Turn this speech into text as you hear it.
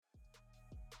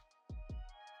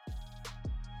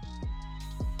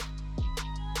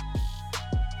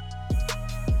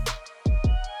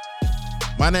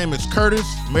My name is Curtis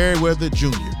Merriweather Jr.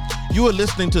 You are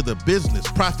listening to the Business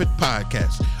Profit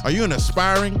Podcast. Are you an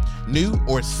aspiring, new,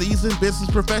 or seasoned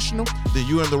business professional? Then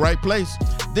you're in the right place.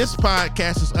 This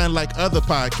podcast is unlike other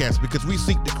podcasts because we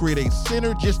seek to create a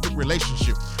synergistic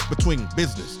relationship between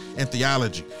business and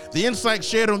theology. The insights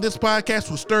shared on this podcast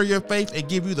will stir your faith and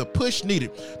give you the push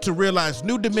needed to realize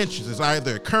new dimensions as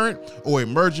either a current or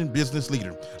emerging business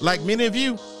leader. Like many of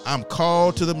you, I'm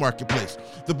called to the marketplace.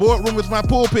 The boardroom is my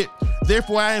pulpit.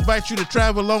 Therefore, I invite you to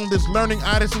travel along this learning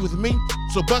odyssey with me.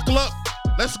 So buckle up.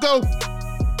 Let's go.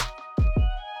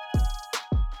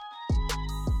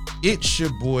 It's your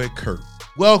boy, Kurt.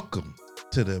 Welcome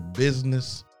to the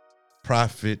Business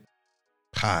Profit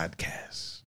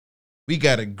Podcast. We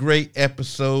got a great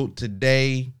episode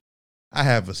today. I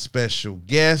have a special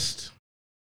guest.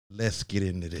 Let's get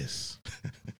into this.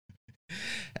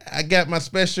 I got my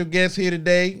special guest here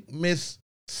today, Miss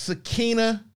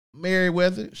Kinah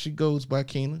Merriweather. She goes by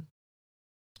Kinah.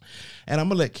 And I'm going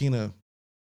to let Kinah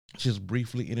just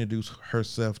briefly introduce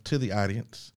herself to the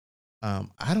audience.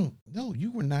 I don't know. We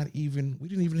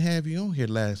didn't even have you on here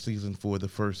last season for the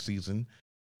first season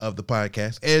of the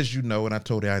podcast. As you know, and I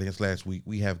told the audience last week,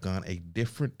 we have gone a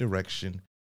different direction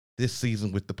this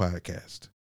season with the podcast.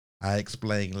 I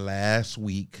explained last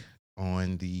week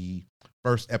on the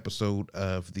first episode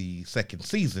of the second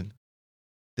season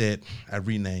that I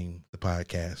renamed the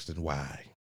podcast and why.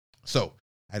 So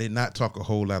I did not talk a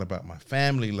whole lot about my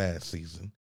family last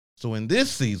season. So in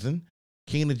this season,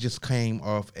 Kinah just came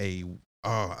off an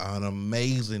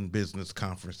amazing business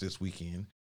conference this weekend.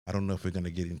 I don't know if we're going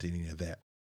to get into any of that.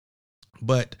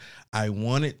 But I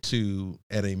wanted to,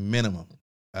 at a minimum,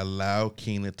 allow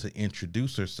Kinah to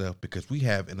introduce herself because we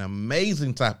have an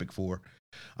amazing topic for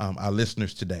our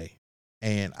listeners today.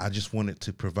 And I just wanted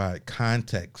to provide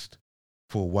context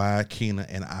for why Kinah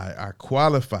and I are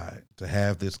qualified to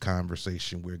have this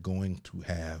conversation we're going to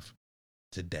have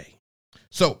today.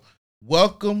 So,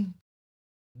 welcome,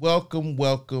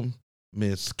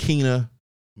 Miss Kinah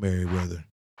Merriweather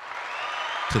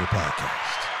to the podcast.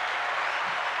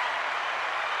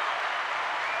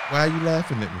 Why are you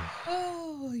laughing at me?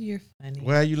 Oh, you're funny.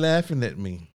 Why are you laughing at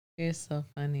me? You're so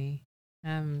funny.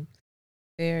 I'm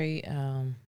very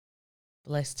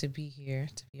blessed to be here,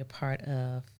 to be a part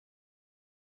of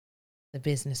the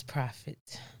Business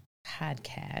Profit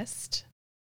Podcast.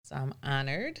 So I'm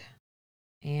honored,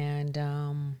 and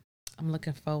I'm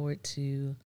looking forward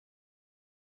to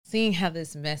seeing how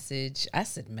this seeing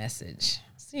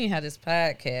how this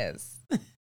podcast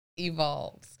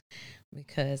evolves.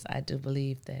 Because I do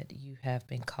believe that you have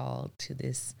been called to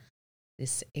this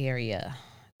area,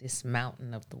 this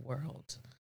mountain of the world,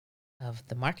 of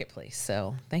the marketplace.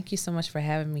 So thank you so much for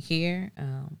having me here.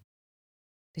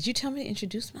 Did you tell me to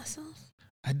introduce myself?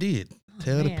 I did.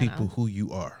 Tell the people who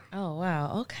you are. Oh,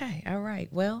 wow. Okay. All right.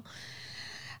 Well,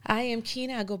 I am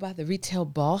Kinah. I go by the Retail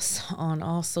Boss on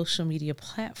all social media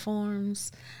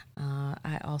platforms.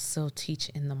 I also teach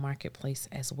in the marketplace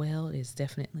as well. It is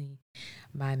definitely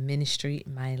my ministry,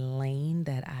 my lane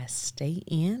that I stay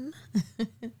in.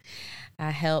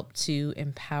 I help to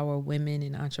empower women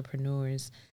and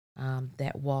entrepreneurs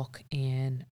that walk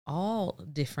in all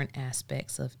different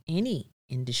aspects of any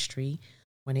industry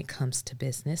when it comes to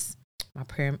business. My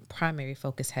primary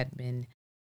focus had been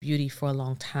beauty for a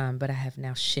long time, but I have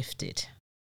now shifted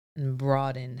and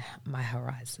broadened my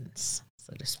horizons,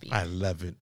 so to speak. I love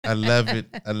it.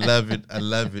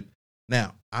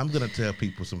 Now, I'm going to tell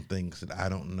people some things that I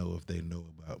don't know if they know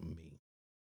about me.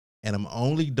 And I'm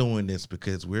only doing this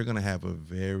because we're going to have a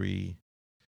very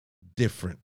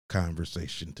different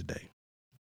conversation today.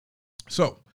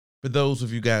 So, for those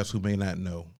of you guys who may not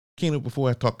know, Kinah, before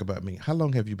I talk about me, how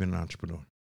long have you been an entrepreneur?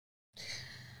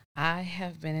 I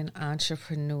have been an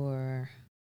entrepreneur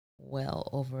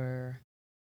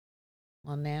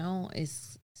now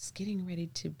it's getting ready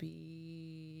to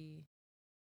be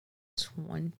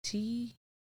 20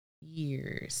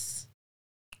 years.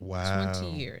 Wow.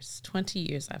 20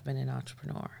 years I've been an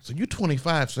entrepreneur. So you're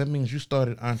 25, so that means you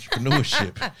started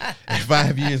entrepreneurship at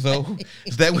 5 years old.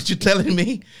 Is that what you're telling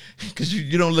me? Because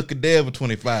you don't look a day over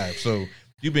 25. So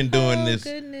you've been doing this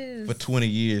for 20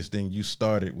 years, then you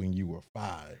started when you were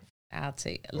 5. I'll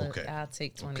take 25. Okay. I'll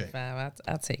take that.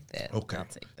 Okay. I'll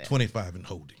take that. 25 and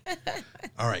holding.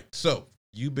 All right. So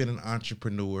you've been an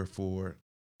entrepreneur for,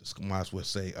 might as well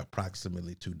say,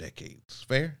 approximately 2 decades.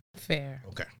 Fair? Fair.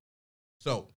 Okay.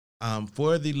 So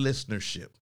for the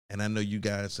listenership, and I know you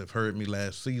guys have heard me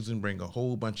last season bring a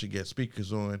whole bunch of guest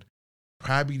speakers on.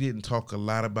 Probably didn't talk a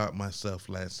lot about myself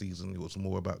last season. It was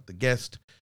more about the guest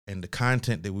and the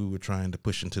content that we were trying to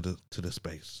push into the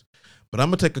space. But I'm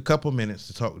going to take a couple minutes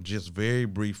to talk just very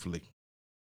briefly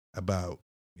about,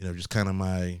 just kind of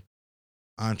my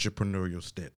entrepreneurial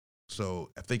step. So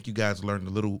I think you guys learned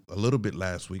a little bit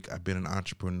last week. I've been an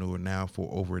entrepreneur now for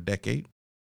over a decade.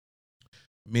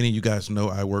 Many of you guys know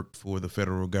I worked for the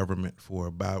federal government for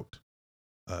about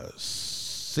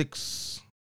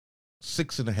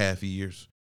 6.5 years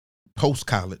post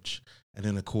college, and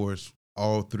then of course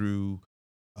all through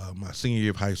my senior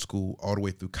year of high school, all the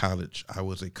way through college, I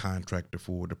was a contractor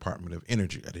for Department of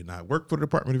Energy. I did not work for the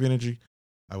Department of Energy.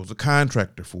 I was a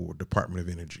contractor for Department of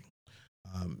Energy.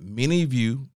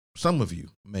 Some of you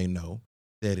may know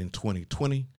that in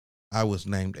 2020, I was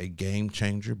named a game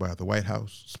changer by the White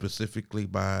House, specifically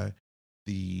by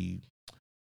the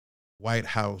White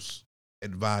House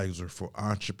Advisor for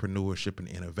Entrepreneurship and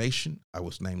Innovation. I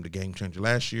was named a game changer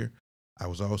last year. I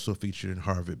was also featured in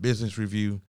Harvard Business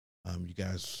Review. You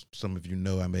guys, some of you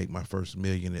know I made my first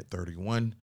million at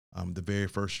 31. The very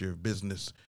first year of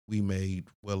business, we made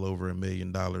well over $1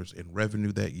 million in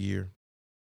revenue that year.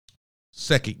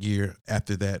 Second year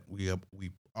after that, we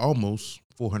almost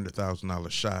 $400,000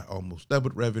 shy, almost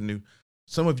doubled revenue.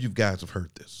 Some of you guys have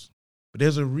heard this, but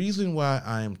there's a reason why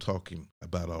I am talking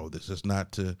about all this. It's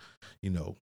not to,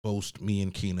 boast me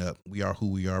and Kinah up. We are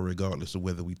who we are, regardless of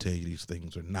whether we tell you these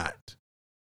things or not.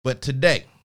 But today,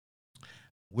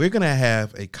 we're going to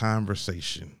have a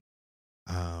conversation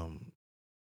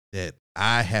that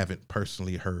I haven't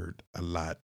personally heard a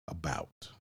lot about.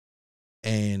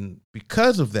 And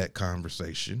because of that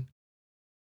conversation,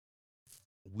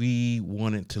 we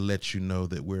wanted to let you know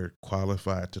that we're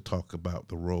qualified to talk about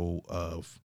the role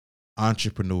of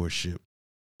entrepreneurship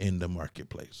in the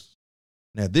marketplace.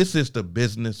 Now, this is the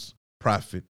Business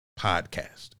Profit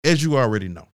Podcast, as you already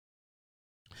know.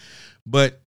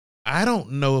 But I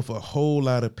don't know if a whole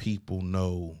lot of people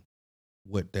know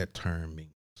what that term means.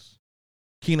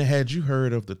 Kinah, had you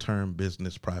heard of the term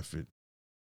business profit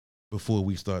before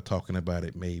we start talking about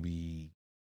it maybe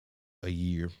a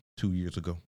year, 2 years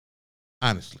ago?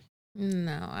 Honestly.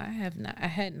 No, I have not. I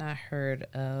had not heard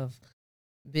of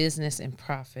business and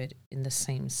profit in the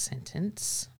same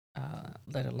sentence,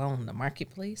 let alone the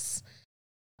marketplace.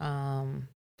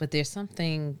 But there's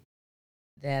something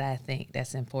that I think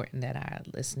that's important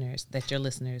that your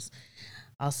listeners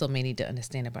also may need to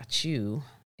understand about you.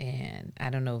 And I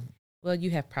don't know, well,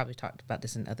 you have probably talked about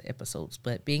this in other episodes,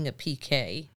 but being a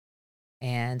PK,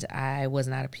 and I was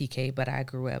not a PK, but I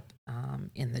grew up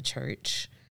in the church,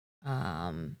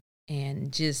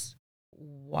 and just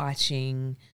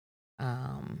watching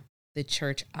the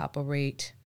church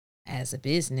operate as a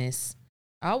business,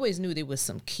 I always knew there was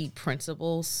some key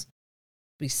principles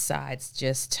besides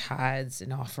just tithes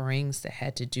and offerings that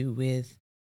had to do with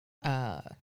how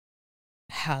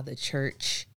the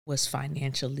church was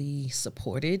financially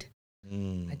supported.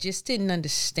 I just didn't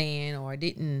understand, or I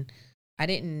didn't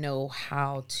know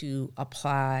how to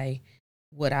apply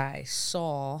what I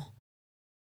saw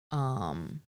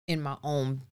in my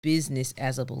own business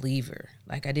as a believer.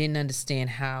 Like, I didn't understand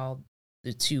how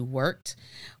the two worked.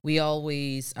 We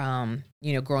always, growing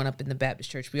up in the Baptist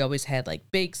church, we always had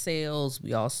like bake sales.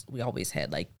 We always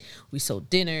had we sold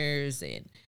dinners, and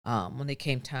when it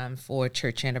came time for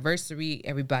church anniversary,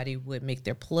 everybody would make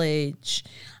their pledge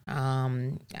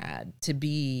to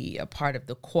be a part of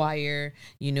the choir.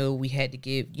 We had to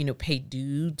give, pay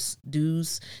dues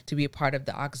to be a part of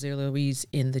the auxiliaries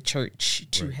in the church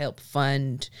to help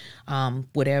fund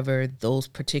whatever those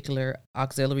particular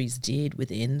auxiliaries did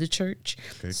within the church.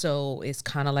 Okay. So it's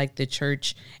kind of like the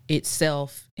church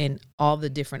itself and all the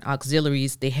different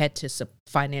auxiliaries, they had to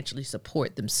financially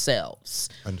support themselves.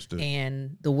 Understood.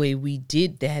 And the way we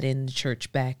did that in the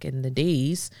church back in the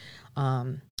days,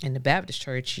 in the Baptist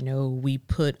church, we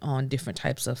put on different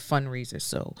types of fundraisers.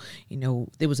 So,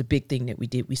 there was a big thing that we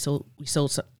did. We sold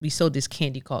this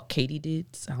candy called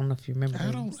Katydids. I don't know if you remember.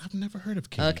 I've never heard of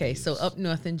Katydids. Okay, so up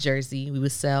north in Jersey, we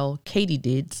would sell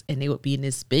Katydids, and they would be in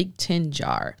this big tin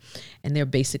jar, and they're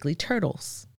basically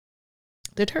turtles.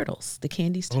 They're turtles, the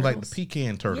candies turtles. Oh, like the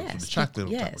pecan turtles, yes, with the chocolate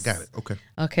on top. Got it. Okay.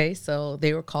 Okay, so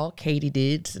they were called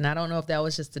Katydids, and I don't know if that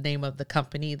was just the name of the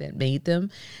company that made them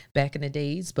back in the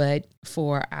days, but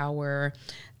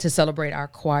to celebrate our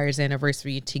choir's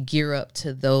anniversary, to gear up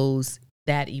to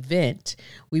that event,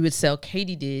 we would sell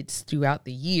Katydids throughout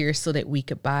the year so that we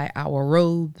could buy our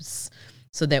robes,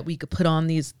 so that we could put on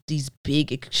these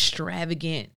big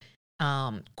extravagant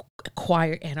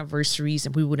choir anniversaries,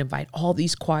 and we would invite all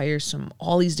these choirs from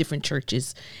all these different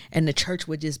churches, and the church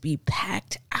would just be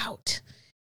packed out,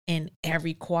 and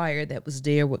every choir that was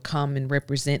there would come and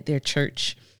represent their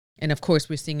church. And of course,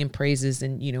 we're singing praises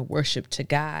and worship to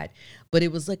God, but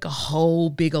it was like a whole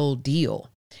big old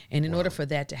deal. And in order for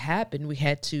that to happen, we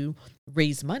had to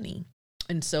raise money.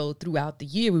 And so throughout the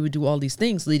year, we would do all these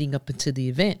things leading up into the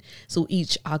event. So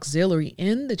each auxiliary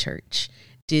in the church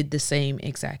did the same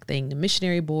exact thing. The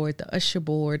missionary board, the usher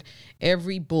board,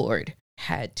 every board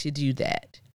had to do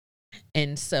that.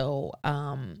 And so,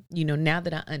 now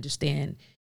that I understand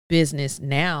business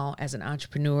now as an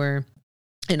entrepreneur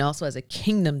and also as a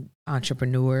kingdom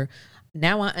entrepreneur,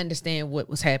 now I understand what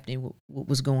was happening, what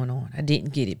was going on. I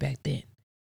didn't get it back then.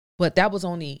 But that was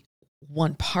only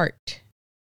one part.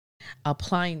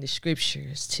 Applying the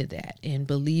scriptures to that and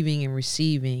believing and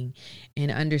receiving and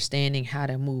understanding how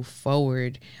to move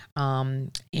forward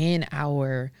in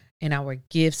our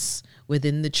gifts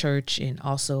within the church, and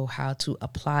also how to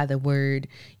apply the word,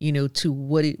 to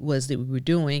what it was that we were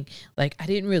doing. Like, I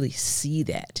didn't really see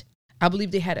that. I believe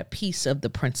they had a piece of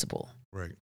the principle.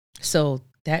 Right. So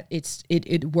that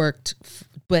it worked,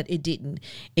 but it didn't.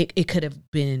 It could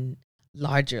have been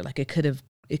larger. Like, it could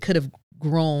have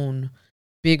grown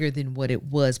bigger than what it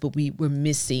was, but we were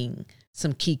missing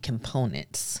some key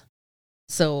components.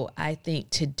 So I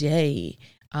think today,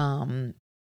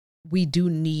 we do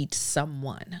need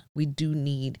someone. We do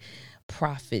need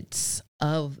prophets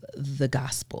of the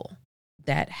gospel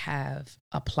that have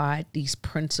applied these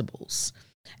principles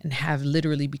and have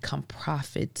literally become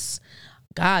prophets,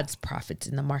 God's prophets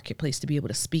in the marketplace, to be able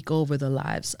to speak over the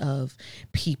lives of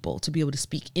people, to be able to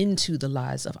speak into the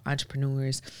lives of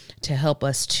entrepreneurs, to help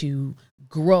us to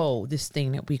grow this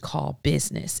thing that we call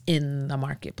business in the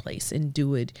marketplace, and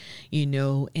do it, in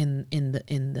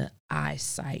the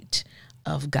eyesight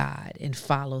of God, and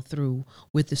follow through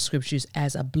with the scriptures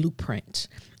as a blueprint,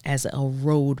 as a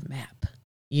roadmap,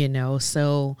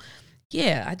 So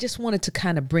yeah, I just wanted to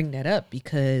kind of bring that up,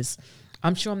 because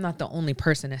I'm sure I'm not the only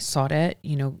person that saw that,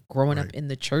 growing up in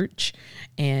the church.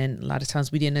 And a lot of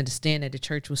times we didn't understand that the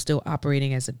church was still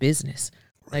operating as a business.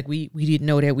 Right. Like we didn't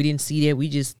know that. We didn't see that. We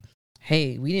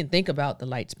didn't think about the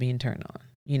lights being turned on.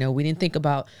 We didn't think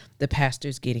about the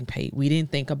pastors getting paid. We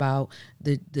didn't think about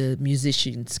the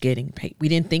musicians getting paid. We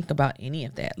didn't think about any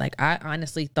of that. Like, I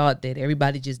honestly thought that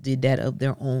everybody just did that of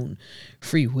their own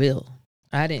free will.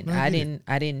 I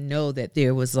didn't know that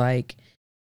there was, like,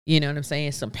 you know what I'm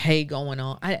saying, some pay going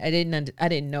on. I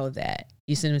didn't know that.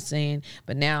 You see what I'm saying?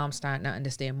 But now I'm starting to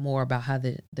understand more about how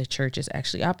the churches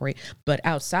actually operate. But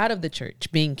outside of the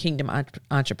church, being kingdom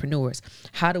entrepreneurs,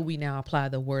 how do we now apply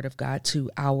the word of God to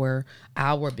our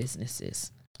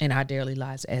businesses and our daily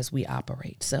lives as we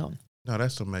operate? So, no,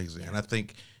 that's amazing. And I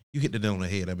think you hit the nail on the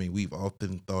head. I mean, we've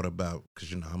often thought about,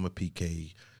 because, I'm a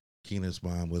PK, Kinah's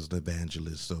mom was an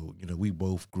evangelist. So, we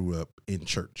both grew up in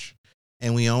church.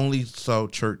 And we only saw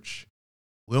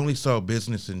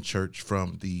business in church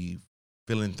from the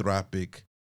philanthropic,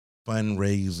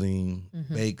 fundraising,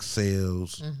 bake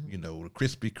sales, the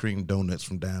Krispy Kreme donuts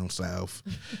from down south,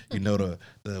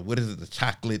 the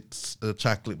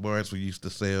chocolate bars we used to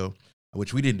sell,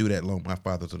 which we didn't do that long. My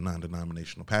father's a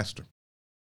non-denominational pastor.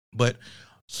 But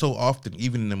so often,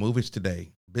 even in the movies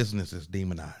today, business is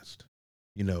demonized.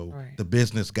 Right. The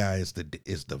business guy is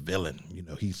the villain.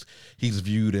 He's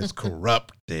viewed as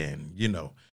corrupt, and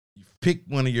you pick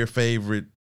one of your favorite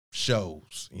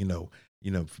shows.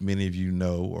 Many of you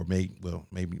know, or maybe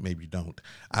you don't.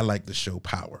 I like the show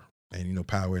Power, and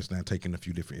Power is now taking a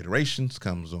few different iterations.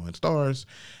 Comes on Stars,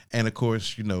 and of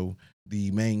course,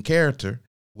 the main character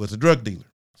was a drug dealer.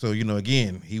 So,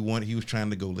 again, he was trying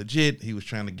to go legit. He was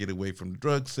trying to get away from the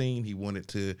drug scene. He wanted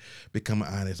to become an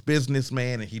honest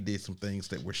businessman, and he did some things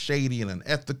that were shady and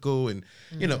unethical. And,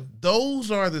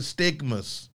 those are the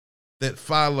stigmas that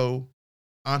follow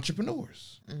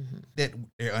entrepreneurs, that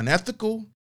they're unethical,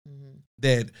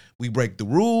 that we break the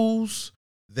rules,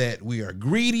 that we are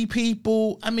greedy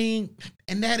people. I mean,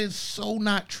 and that is so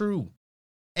not true.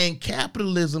 And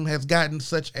capitalism has gotten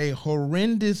such a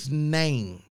horrendous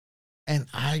name. And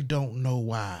I don't know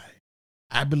why.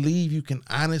 I believe you can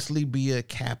honestly be a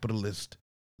capitalist,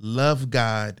 love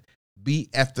God, be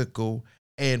ethical,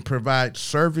 and provide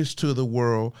service to the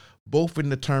world, both in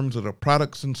the terms of the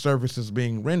products and services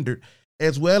being rendered,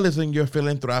 as well as in your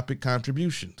philanthropic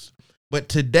contributions. But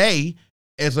today,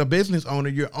 as a business owner,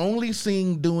 you're only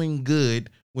seeing doing good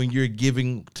when you're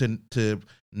giving to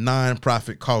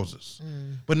nonprofit causes.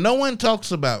 But no one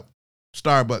talks about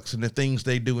Starbucks and the things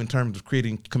they do in terms of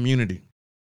creating community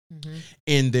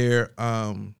in their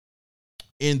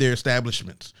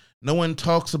establishments. No one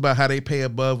talks about how they pay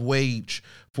above wage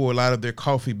for a lot of their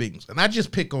coffee beans. And I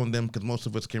just pick on them because most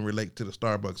of us can relate to the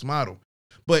Starbucks model.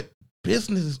 But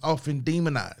business is often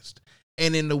demonized.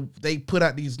 And they put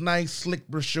out these nice, slick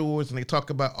brochures, and they talk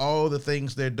about all the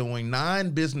things they're doing,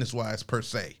 non-business wise per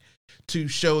se, to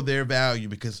show their value,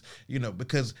 because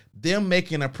them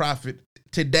making a profit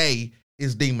today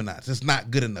is demonized. It's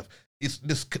not good enough. It's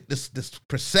this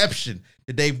perception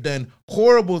that they've done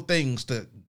horrible things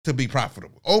to be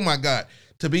profitable. Oh my God,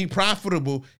 to be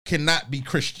profitable cannot be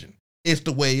Christian. It's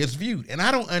the way it's viewed. And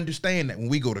I don't understand that. When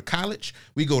we go to college,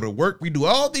 we go to work, we do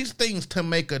all these things to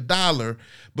make a dollar,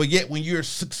 but yet when you're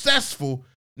successful,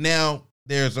 now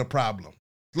there's a problem.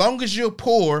 As long as you're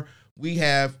poor,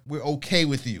 we're okay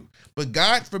with you. But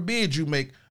God forbid you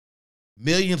make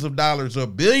millions of dollars or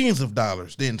billions of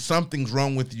dollars, then something's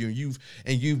wrong with you.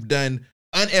 You've done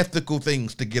unethical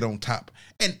things to get on top.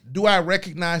 And do I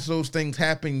recognize those things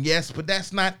happen? Yes, but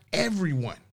that's not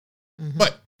everyone. Mm-hmm.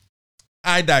 But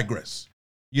I digress.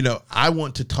 I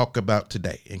want to talk about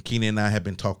today, and Kinah and I have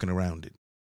been talking around it.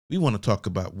 We want to talk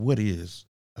about what is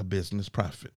a business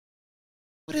profit.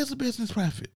 What is a business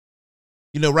profit?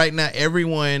 Right now,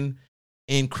 everyone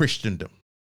in Christendom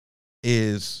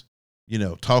is,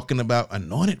 talking about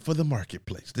anointed for the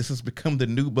marketplace. This has become the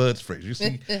new buzz phrase. You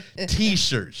see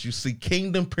t-shirts, you see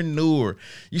kingdompreneur,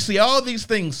 you see all these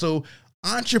things. So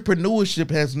entrepreneurship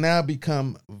has now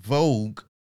become vogue,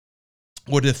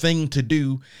 or the thing to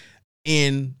do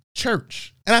in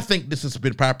church. And I think this has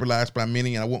been popularized by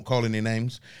many, and I won't call any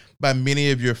names, by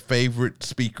many of your favorite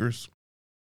speakers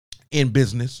in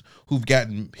business who've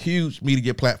gotten huge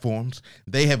media platforms.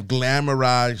 They have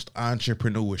glamorized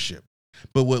entrepreneurship.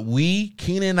 But what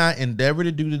Kinah and I endeavor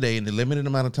to do today in the limited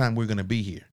amount of time we're going to be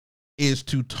here is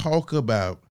to talk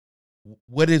about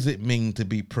what does it mean to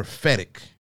be prophetic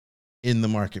in the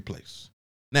marketplace.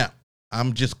 Now,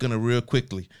 I'm just going to real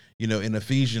quickly, in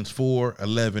Ephesians 4,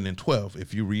 11, and 12,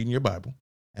 if you read in your Bible,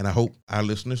 and I hope our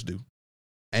listeners do,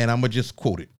 and I'm going to just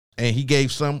quote it. And he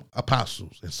gave some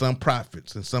apostles and some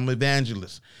prophets and some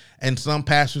evangelists and some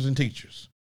pastors and teachers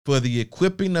for the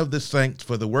equipping of the saints,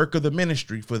 for the work of the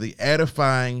ministry, for the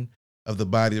edifying of the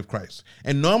body of Christ.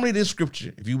 And normally this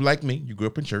scripture, if you like me, you grew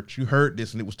up in church, you heard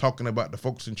this, and it was talking about the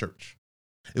folks in church.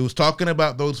 It was talking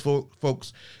about those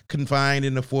folks confined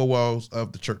in the four walls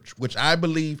of the church, which I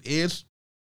believe is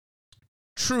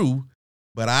true,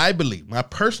 but I believe, my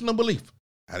personal belief,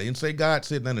 I didn't say God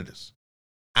said none of this.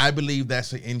 I believe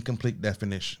that's an incomplete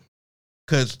definition,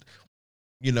 because,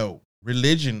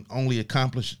 religion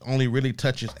only really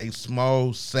touches a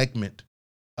small segment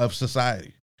of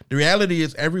society. The reality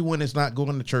is everyone is not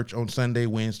going to church on Sunday,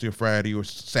 Wednesday, or Friday, or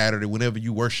Saturday, whenever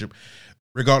you worship,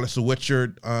 regardless of what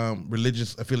your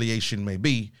religious affiliation may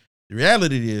be. The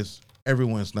reality is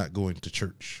everyone's not going to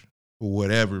church for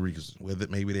whatever reason, whether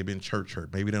maybe they've been church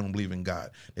hurt, maybe they don't believe in God,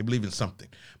 they believe in something.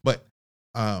 But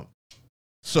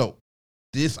so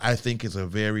this, I think, is a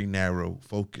very narrow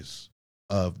focus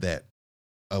of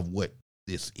what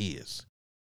this is.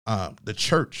 The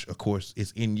church, of course,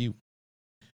 is in you.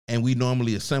 And we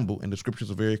normally assemble, and the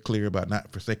scriptures are very clear about not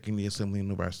forsaking the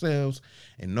assembling of ourselves.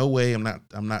 In no way, I'm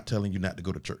not telling you not to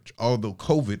go to church. Although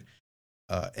COVID,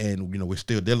 and we're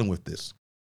still dealing with this,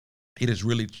 it has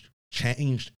really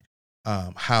changed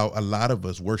how a lot of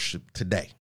us worship today,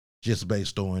 just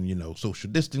based on social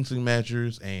distancing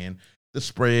measures and the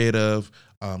spread of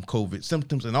COVID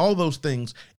symptoms and all those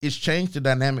things. It's changed the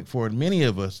dynamic for many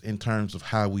of us in terms of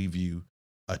how we view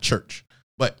a church.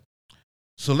 But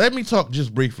so let me talk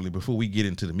just briefly before we get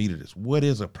into the meat of this. What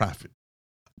is a prophet?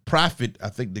 Prophet, I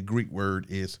think the Greek word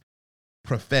is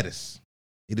prophetis.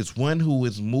 It is one who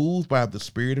is moved by the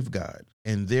Spirit of God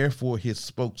and therefore his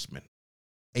spokesman,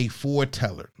 a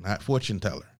foreteller, not fortune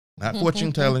teller, not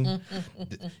fortune telling.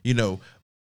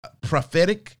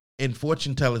 Prophetic and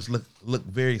fortune tellers look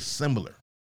very similar.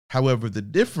 However, the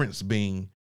difference being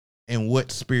in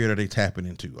what spirit are they tapping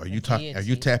into? Are you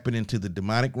tapping into the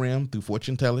demonic realm through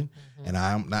fortune telling? Mm-hmm. And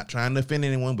I'm not trying to offend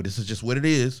anyone, but this is just what it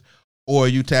is. Or are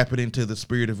you tapping into the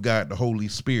Spirit of God, the Holy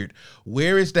Spirit?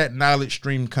 Where is that knowledge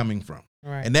stream coming from?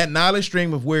 Right. And that knowledge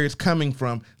stream of where it's coming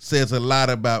from says a lot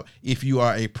about if you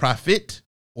are a prophet,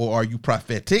 or are you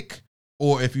prophetic,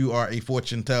 or if you are a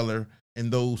fortune teller, and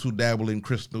those who dabble in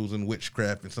crystals and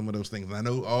witchcraft and some of those things. And I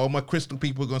know all my crystal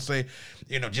people are going to say,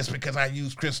 just because I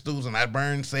use crystals and I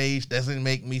burn sage doesn't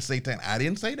make me Satan. I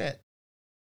didn't say that.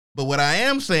 But what I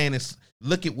am saying is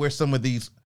look at where some of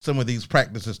these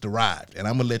practices derived. And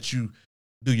I'm going to let you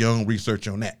do your own research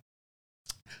on that.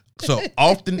 So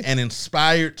often an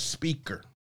inspired speaker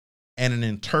and an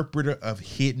interpreter of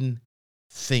hidden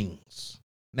things.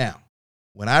 Now,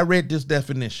 when I read this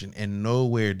definition, and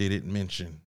nowhere did it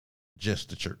mention just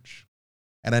the church.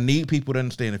 And I need people to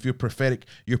understand, if you're prophetic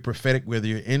whether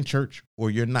you're in church or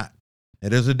you're not. Now,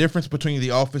 there's a difference between the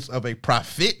office of a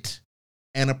prophet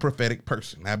and a prophetic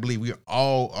person. I believe we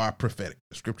all are prophetic.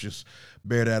 The scriptures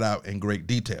bear that out in great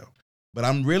detail. But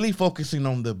I'm really focusing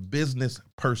on the business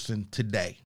person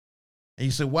today. And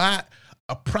you say, why?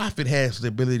 A prophet has the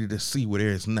ability to see where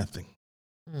there is nothing.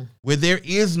 Mm. Where there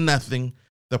is nothing,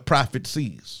 the prophet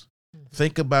sees.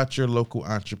 Think about your local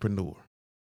entrepreneur.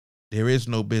 There is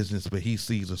no business, but he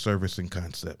sees a servicing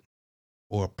concept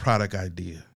or a product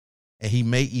idea. And he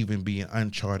may even be in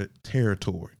uncharted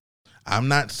territory. I'm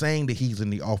not saying that he's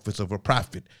in the office of a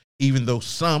prophet, even though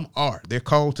some are. They're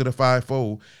called to the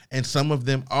fivefold, and some of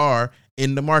them are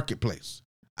in the marketplace.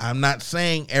 I'm not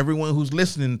saying everyone who's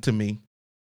listening to me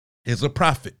is a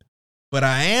prophet, but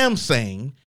I am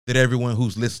saying that everyone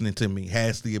who's listening to me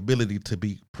has the ability to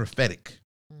be prophetic.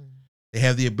 They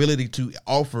have the ability to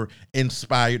offer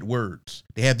inspired words.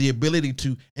 They have the ability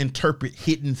to interpret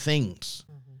hidden things.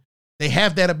 They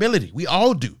have that ability. We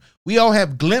all do. We all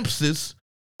have glimpses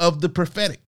of the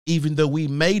prophetic, even though we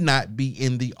may not be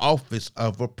in the office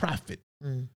of a prophet.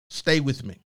 Stay with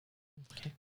me.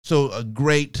 Okay. So a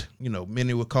great,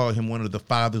 many would call him one of the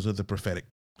fathers of the prophetic.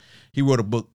 He wrote a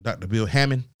book, Dr. Bill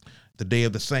Hammond, The Day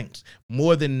of the Saints.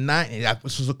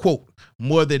 This is a quote,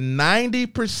 more than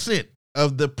 90%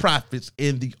 of the prophets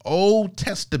in the Old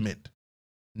Testament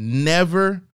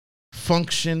never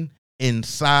function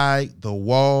inside the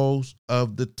walls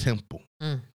of the temple.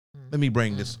 Let me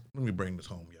bring this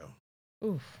home, y'all.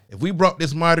 Oof. If we brought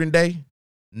this modern day,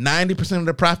 90% of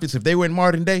the prophets, if they were in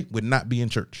modern day, would not be in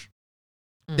church.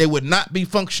 They would not be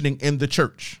functioning in the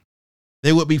church.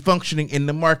 They would be functioning in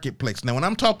the marketplace. Now, when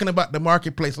I'm talking about the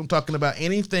marketplace, I'm talking about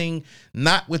anything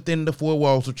not within the four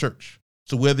walls of church.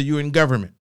 So whether you're in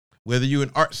government, whether you're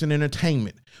in arts and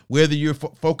entertainment, whether you're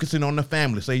focusing on the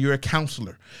family, say you're a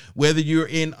counselor, whether you're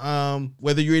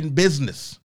in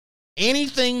business,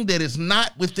 anything that is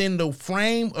not within the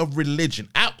frame of religion,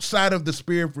 outside of the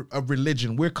spirit of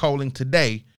religion, we're calling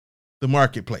today the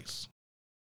marketplace.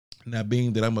 Now,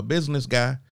 being that I'm a business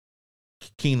guy,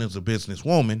 Kinah's a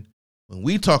businesswoman, when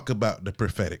we talk about the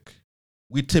prophetic,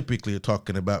 we typically are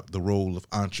talking about the role of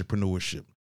entrepreneurship,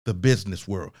 the business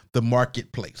world, the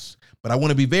marketplace. But I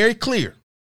want to be very clear.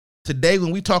 Today,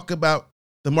 when we talk about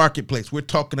the marketplace, we're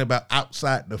talking about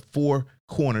outside the four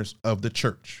corners of the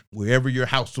church, wherever your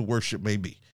house of worship may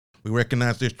be. We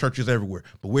recognize there's churches everywhere,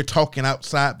 but we're talking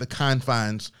outside the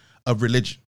confines of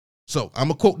religion. So I'm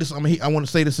going to quote this. I want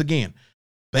to say this again.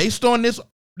 Based on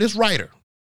this writer,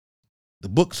 the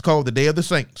book's called The Day of the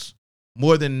Saints.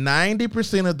 More than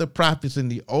 90% of the prophets in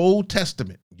the Old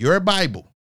Testament, your Bible,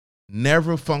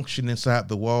 never function inside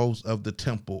the walls of the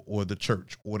temple or the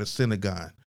church or the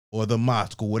synagogue or the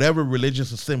mosque or whatever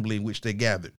religious assembly in which they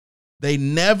gathered. They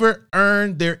never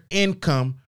earned their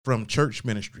income from church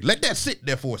ministry. Let that sit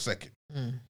there for a second.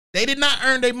 They did not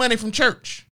earn their money from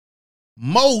church.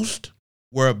 Most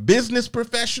were business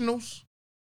professionals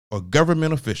or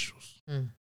government officials.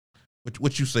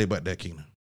 What you say about that, Kinah?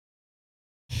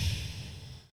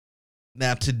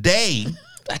 Now, today,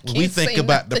 when we think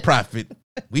about the prophet,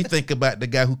 we think about the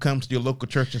guy who comes to your local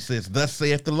church and says, "Thus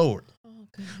saith the Lord."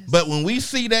 But when we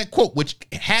see that quote, which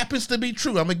happens to be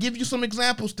true, I'm going to give you some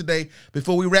examples today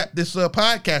before we wrap this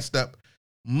podcast up.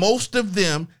 Most of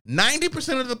them,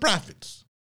 90% of the prophets,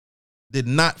 did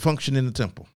not function in the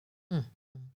temple.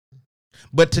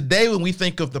 But today, when we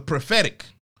think of the prophetic,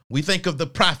 we think of the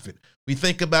prophet. We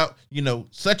think about,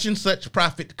 such and such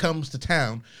prophet comes to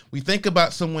town. We think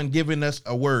about someone giving us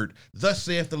a word, "Thus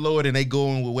saith the Lord," and they go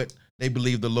on with what they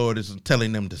believe the Lord is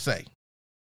telling them to say.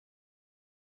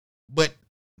 But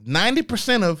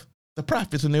 90% of the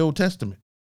prophets in the Old Testament,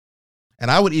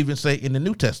 and I would even say in the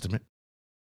New Testament,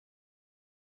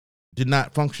 did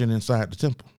not function inside the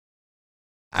temple.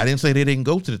 I didn't say they didn't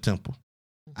go to the temple.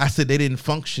 I said they didn't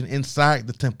function inside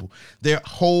the temple. Their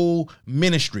whole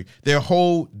ministry, their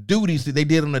whole duties that they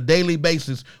did on a daily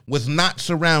basis was not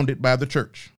surrounded by the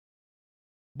church.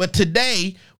 But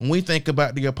today, when we think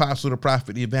about the apostle, the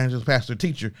prophet, the evangelist, pastor,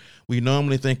 teacher, we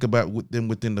normally think about them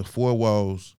within the four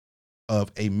walls of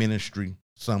a ministry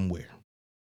somewhere.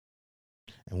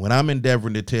 And what I'm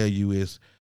endeavoring to tell you is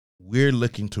we're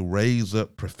looking to raise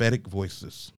up prophetic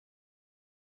voices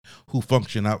who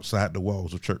function outside the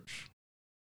walls of church.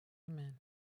 Amen.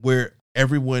 Where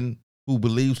everyone who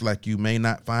believes like you may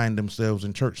not find themselves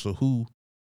in church. So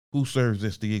who serves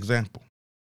as the example?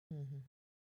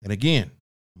 And again,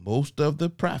 most of the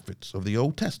prophets of the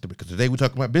Old Testament, because today we're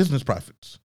talking about business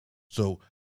prophets. So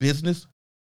business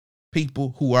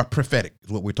people who are prophetic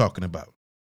is what we're talking about.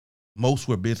 Most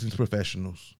were business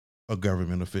professionals or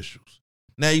government officials.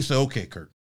 Now you say, okay,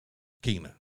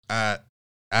 Kinah,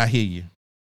 I hear you.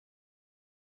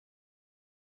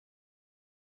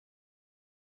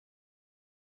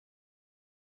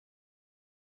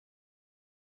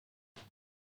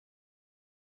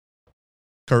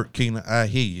 Kinah, I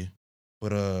hear you,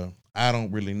 but I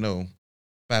don't really know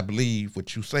I believe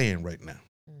what you're saying right now.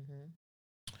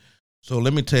 Mm-hmm. So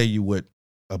let me tell you what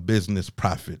a business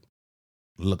profit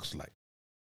looks like.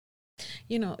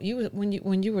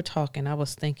 When you were talking, I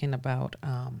was thinking about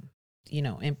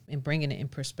and bringing it in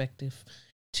perspective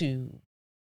to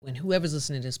when whoever's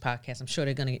listening to this podcast, I'm sure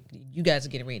you guys are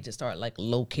getting ready to start like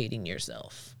locating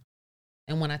yourself.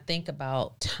 And when I think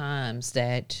about times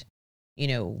that, I'm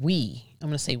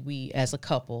going to say we as a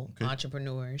couple, Okay.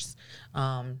 entrepreneurs,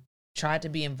 tried to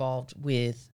be involved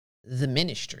with the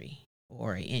ministry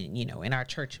or in our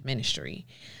church ministry.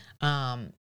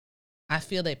 I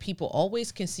feel that people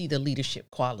always can see the leadership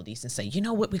qualities and say, you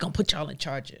know what, we're going to put y'all in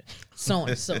charge of so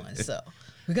and so and so.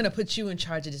 We're going to put you in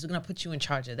charge of this. We're going to put you in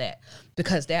charge of that.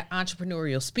 Because that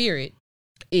entrepreneurial spirit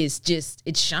is just,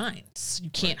 it shines. You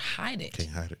can't hide it.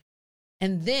 Can't hide it.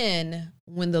 And then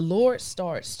when the Lord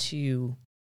starts to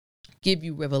give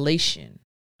you revelation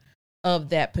of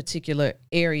that particular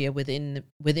area within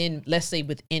let's say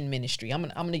within ministry, I'm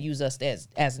gonna use us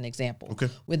as an example. Okay.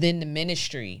 Within the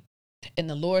ministry, and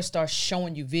the Lord starts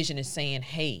showing you vision and saying,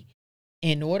 hey,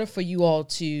 in order for you all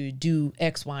to do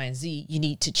X, Y, and Z, you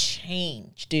need to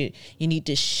change. You need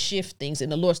to shift things.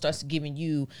 And the Lord starts giving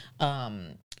you,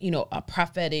 a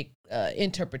prophetic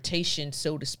interpretation,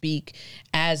 so to speak,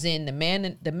 as in the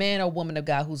man or woman of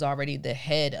God who's already the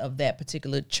head of that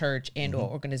particular church and or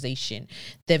organization.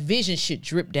 That vision should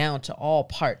drip down to all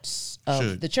parts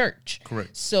of the church.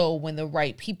 Correct. So when the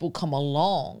right people come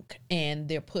along and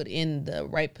they're put in the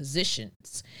right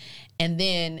positions, and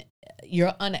then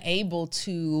you're unable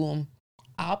to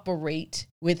operate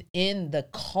within the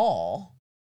call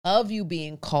of you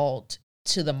being called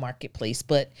to the marketplace,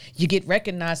 but you get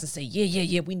recognized and say,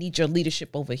 yeah, we need your leadership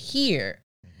over here.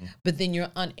 But then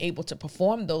you're unable to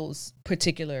perform those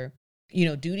particular,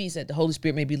 duties that the Holy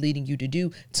Spirit may be leading you to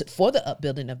do for the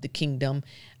upbuilding of the kingdom.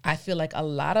 I feel like a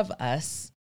lot of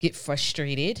us get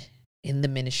frustrated in the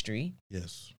ministry.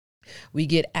 Yes. We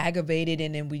get aggravated,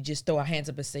 and then we just throw our hands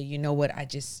up and say, you know what, I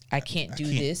can't do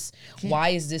this. Why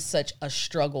is this such a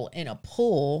struggle and a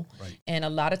pull? Right. And a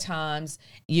lot of times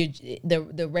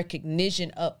the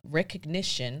recognition of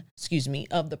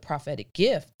the prophetic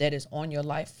gift that is on your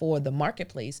life for the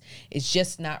marketplace is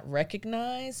just not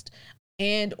recognized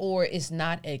and or is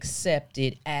not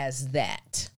accepted as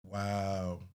that.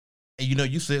 Wow. And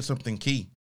you said something key.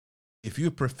 If you're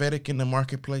prophetic in the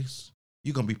marketplace,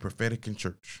 you're going to be prophetic in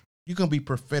church. You're going to be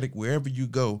prophetic wherever you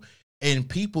go. And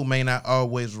people may not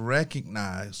always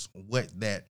recognize what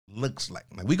that looks like.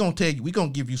 Like we're going to tell you, we're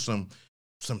going to give you some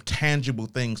tangible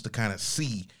things to kind of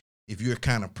see if you're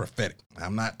kind of prophetic.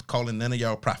 I'm not calling none of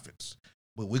y'all prophets,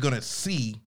 but we're going to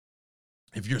see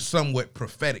if you're somewhat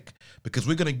prophetic, because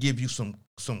we're going to give you some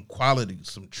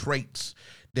qualities, some traits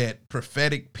that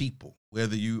prophetic people,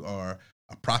 whether you are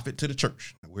a prophet to the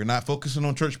church. We're not focusing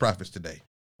on church prophets today.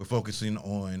 We're focusing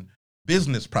on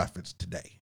business prophets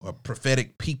today, or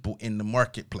prophetic people in the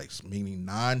marketplace, meaning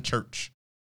non-church.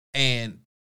 And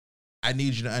I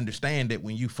need you to understand that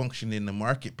when you function in the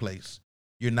marketplace,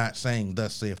 you're not saying,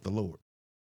 thus saith the Lord.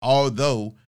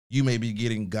 Although you may be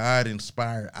getting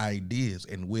God-inspired ideas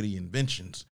and witty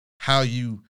inventions, how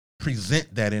you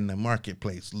present that in the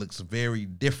marketplace looks very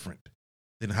different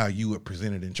than how you would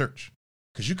present it in church.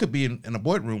 Because you could be in a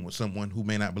boardroom with someone who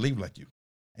may not believe like you.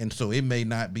 And so it may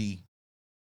not be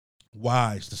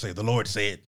wise to say, the Lord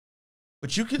said.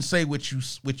 But you can say what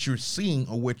you're seeing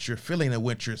or what you're feeling or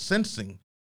what you're sensing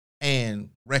and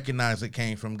recognize it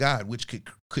came from God, which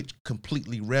could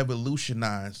completely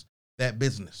revolutionize that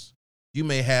business. You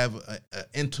may have an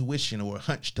intuition or a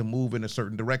hunch to move in a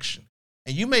certain direction.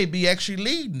 And you may be actually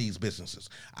leading these businesses.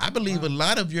 I believe a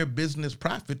lot of your business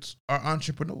profits are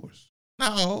entrepreneurs.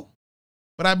 Not all,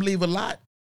 but I believe a lot,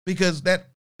 because that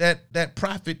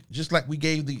prophet, just like we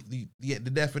gave the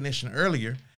definition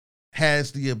earlier,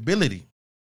 has the ability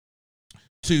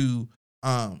to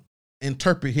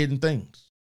interpret hidden things.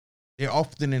 They're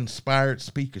often inspired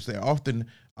speakers. They're often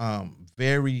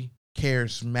very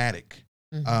charismatic.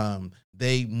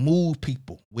 They move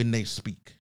people when they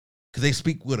speak, because they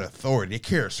speak with authority. They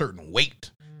carry a certain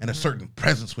weight and a certain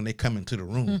presence when they come into the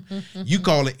room. You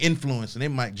call it influence, and it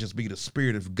might just be the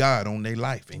Spirit of God on their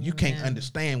life. And you can't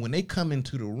understand, when they come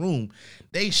into the room,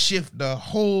 they shift the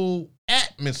whole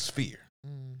atmosphere.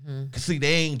 Because see,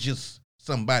 they ain't just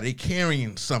somebody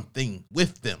carrying something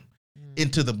with them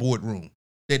into the boardroom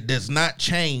that does not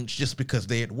change just because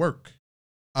they're at work.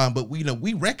 But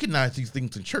we recognize these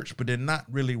things in church, but they're not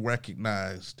really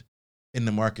recognized in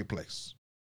the marketplace.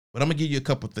 But I'm going to give you a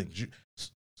couple things.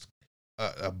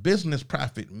 A business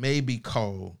prophet may be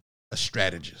called a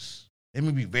strategist. They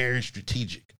may be very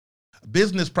strategic.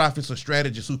 Business prophets are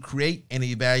strategists who create and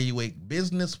evaluate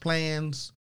business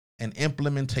plans and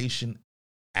implementation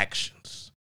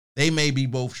actions. They may be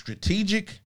both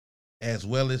strategic as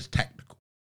well as tactical.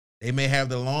 They may have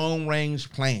the long range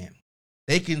plan.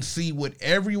 They can see what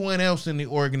everyone else in the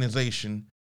organization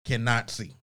cannot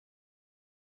see.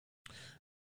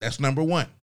 That's number one.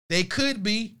 They could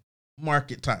be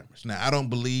market timers. Now, I don't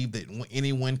believe that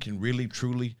anyone can really,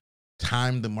 truly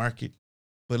time the market,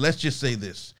 but let's just say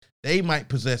this. They might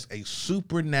possess a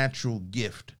supernatural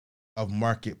gift of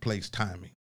marketplace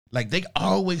timing. Like they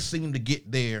always seem to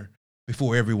get there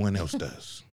before everyone else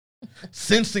does.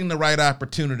 Sensing the right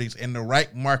opportunities in the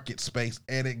right market space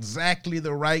at exactly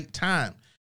the right time.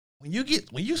 When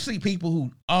you see people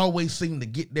who always seem to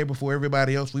get there before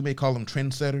everybody else, we may call them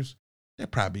trendsetters. They're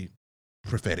probably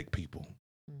prophetic people.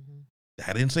 Mm-hmm.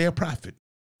 I didn't say a prophet,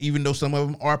 even though some of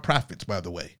them are prophets, by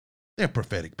the way. They're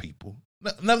prophetic people.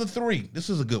 Another three, this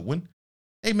is a good one.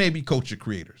 They may be culture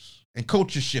creators and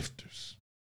culture shifters.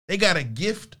 They got a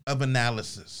gift of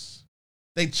analysis.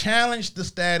 They challenge the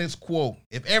status quo.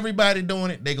 If everybody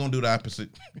doing it, they're going to do the opposite.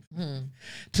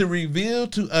 To reveal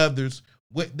to others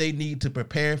what they need to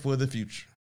prepare for the future.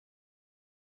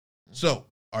 So,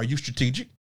 are you strategic?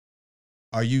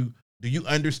 Do you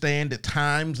understand the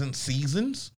times and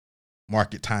seasons?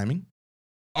 Market timing.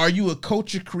 Are you a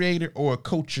culture creator or a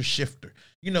culture shifter?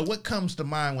 You know, what comes to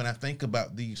mind when I think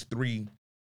about these three?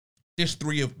 There's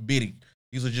three of many.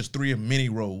 These are just three of many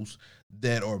roles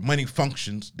that, or many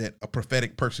functions that a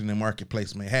prophetic person in the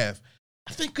marketplace may have.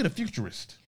 I think of the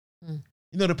futurist. You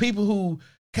know, the people who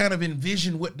kind of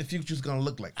envision what the future is going to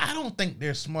look like. I don't think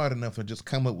they're smart enough to just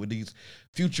come up with these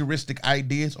futuristic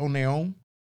ideas on their own.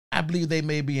 I believe they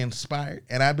may be inspired,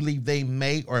 and I believe they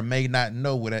may or may not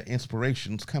know where that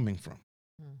inspiration's coming from.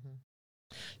 Mm-hmm.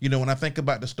 You know, when I think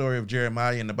about the story of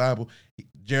Jeremiah in the Bible,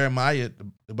 the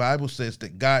Bible says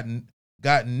that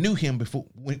God knew him before.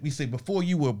 When we say before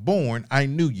you were born, I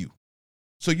knew you.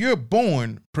 So you're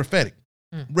born prophetic,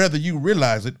 whether you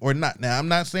realize it or not. Now, I'm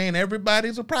not saying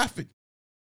everybody's a prophet,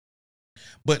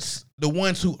 but the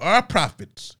ones who are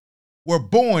prophets were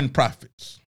born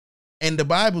prophets. And the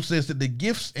Bible says that the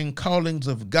gifts and callings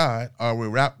of God are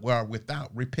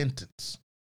without repentance.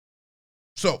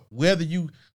 So whether you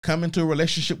come into a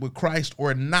relationship with Christ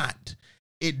or not,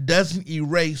 it doesn't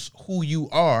erase who you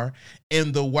are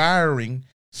and the wiring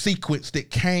sequence that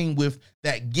came with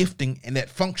that gifting and that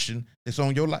function that's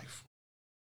on your life.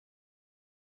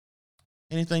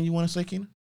 Anything you want to say, Kinah?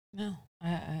 No,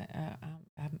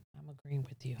 I'm agreeing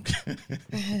with you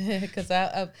because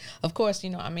of course,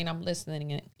 you know, I mean, I'm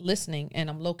listening and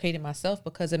I'm locating myself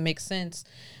because it makes sense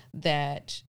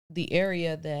that the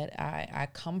area that I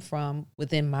come from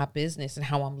within my business and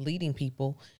how I'm leading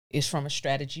people is from a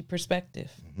strategy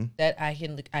perspective. Mm-hmm. That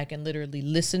I can literally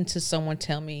listen to someone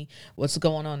tell me what's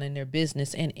going on in their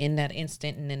business, and in that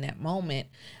instant and in that moment,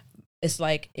 it's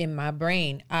like in my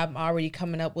brain, I'm already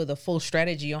coming up with a full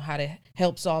strategy on how to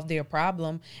help solve their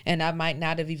problem. And I might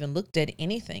not have even looked at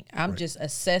anything. I'm just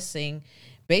assessing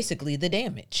basically the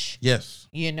damage. Yes.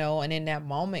 You know, and in that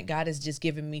moment, God has just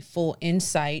given me full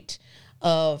insight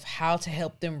of how to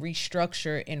help them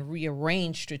restructure and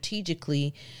rearrange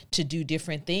strategically to do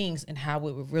different things and how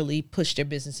it would really push their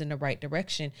business in the right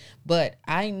direction. But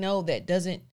I know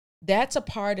that's a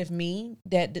part of me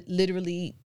that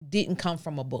literally didn't come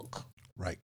from a book.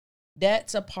 Right.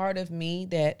 That's a part of me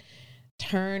that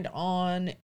turned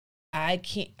on. I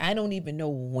don't even know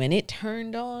when it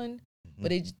turned on,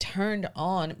 but it turned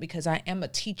on because I am a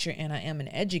teacher and I am an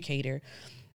educator.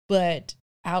 But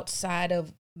outside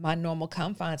of my normal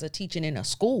confines of teaching in a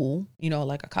school, you know,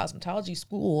 like a cosmetology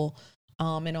school,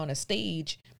 and on a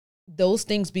stage, those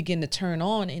things begin to turn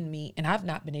on in me, and I've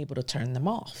not been able to turn them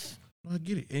off. I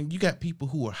get it. And you got people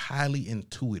who are highly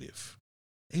intuitive.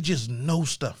 They just know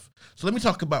stuff. So let me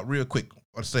talk about real quick,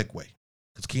 or segue,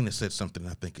 because Kinah said something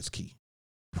I think is key.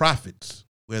 Prophets,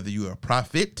 whether you're a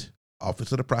prophet,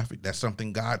 office of the prophet, that's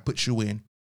something God puts you in.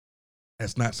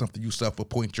 That's not something you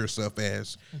self-appoint yourself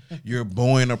as. You're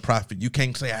born a prophet. You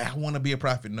can't say, I want to be a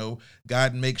prophet. No,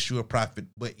 God makes you a prophet.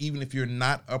 But even if you're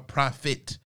not a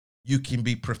prophet, you can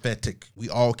be prophetic. We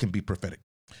all can be prophetic.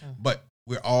 But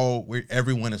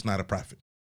everyone is not a prophet.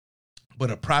 But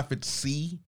a prophet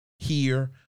see, hear,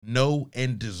 know,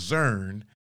 and discern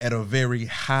at a very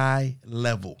high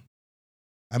level.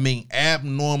 I mean,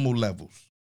 abnormal levels.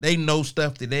 They know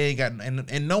stuff that they ain't got,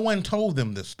 and no one told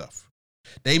them this stuff.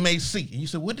 They may see. And you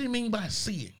say, what do you mean by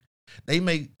seeing? They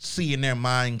may see in their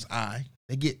mind's eye.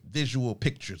 They get visual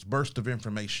pictures, bursts of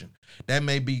information. That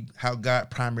may be how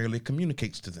God primarily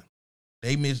communicates to them.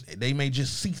 They may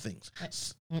just see things.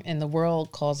 And the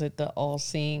world calls it the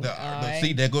all-seeing eye.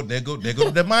 See, there go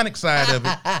the demonic side of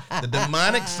it. The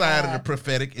demonic side of the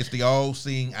prophetic is the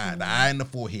all-seeing eye, the eye in the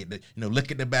forehead. Look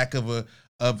at the back of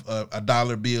a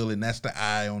dollar bill, and that's the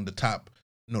eye on the top.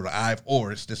 The eye of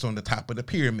Horus that's on the top of the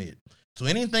pyramid. So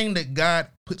anything that God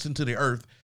puts into the earth,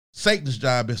 Satan's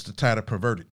job is to try to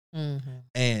pervert it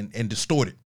and distort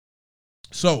it.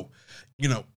 So,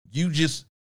 you just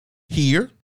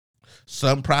hear.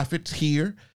 Some prophets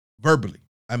hear verbally.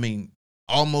 I mean,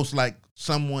 almost like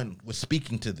someone was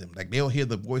speaking to them. Like they'll hear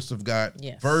the voice of God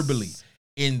verbally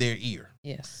in their ear.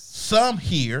 Yes. Some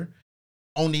hear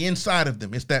on the inside of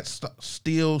them. It's that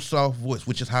still, soft voice,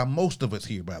 which is how most of us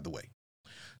hear, by the way.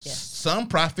 Yes. Some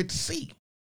prophets see.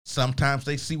 Sometimes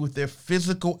they see with their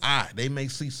physical eye. They may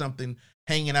see something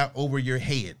hanging out over your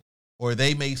head, or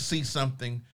they may see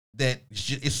something that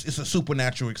it's a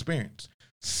supernatural experience.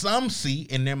 Some see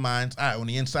in their mind's eye, on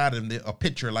the inside of them, a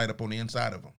picture light up on the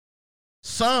inside of them.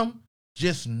 Some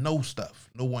just know stuff.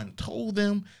 No one told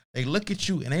them. They look at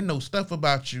you and they know stuff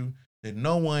about you that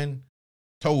no one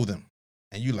told them.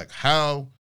 And you're like, how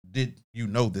did you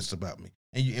know this about me?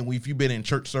 And if you've been in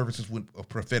church services with a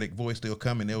prophetic voice, they'll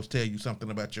come and they'll tell you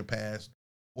something about your past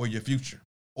or your future.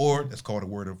 Or that's called a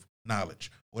word of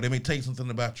knowledge. Or they may tell you something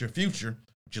about your future,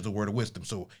 which is a word of wisdom.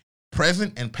 So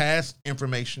present and past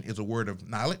information is a word of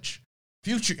knowledge.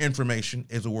 Future information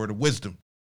is a word of wisdom,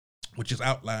 which is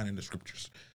outlined in the scriptures.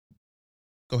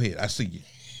 Go ahead. I see you.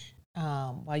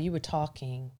 While you were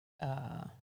talking,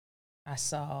 I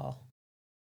saw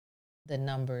the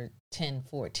number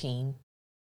 1014,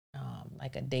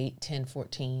 like a date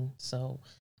 1014. So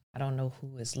I don't know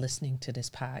who is listening to this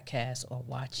podcast or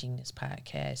watching this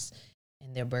podcast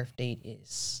and their birth date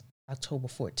is October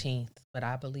 14th, but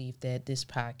I believe that this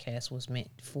podcast was meant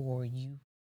for you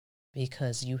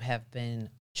because you have been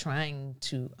trying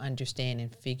to understand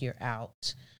and figure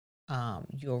out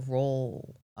your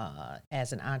role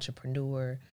as an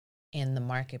entrepreneur in the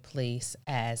marketplace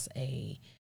as a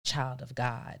child of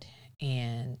God.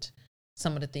 And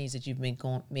some of the things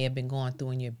that may have been going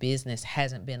through in your business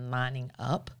hasn't been lining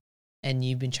up, and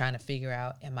you've been trying to figure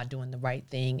out, am I doing the right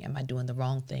thing? Am I doing the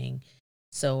wrong thing?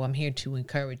 So I'm here to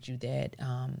encourage you that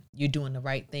you're doing the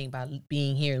right thing by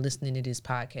being here, listening to this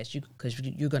podcast, because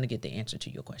you're going to get the answer to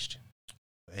your question.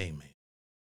 Amen.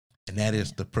 And that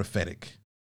is the prophetic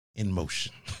in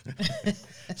motion.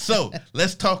 So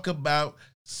let's talk about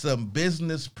some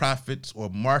business prophets or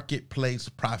marketplace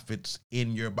prophets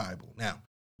in your Bible. Now,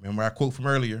 remember our quote from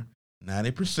earlier,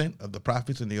 90% of the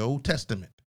prophets in the Old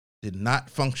Testament did not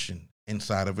function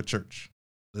inside of a church.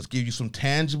 Let's give you some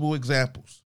tangible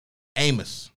examples.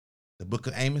 Amos, the book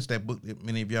of Amos, that book that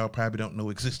many of y'all probably don't know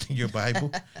exists in your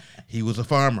Bible. He was a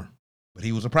farmer, but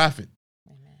he was a prophet.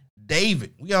 Amen.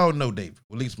 David, we all know David,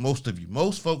 or at least most of you.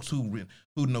 Most folks who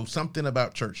know something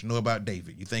about church know about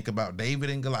David. You think about David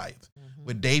and Goliath. Mm-hmm.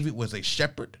 But David was a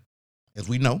shepherd, as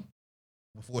we know,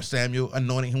 before Samuel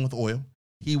anointed him with oil.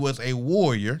 He was a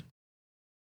warrior,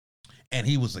 and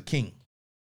he was a king.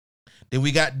 Then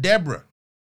we got Deborah.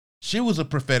 She was a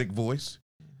prophetic voice.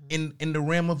 In the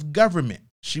realm of government,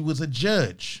 she was a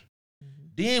judge. Mm-hmm.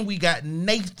 Then we got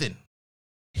Nathan.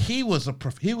 He was a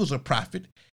prophet.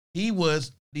 He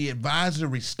was the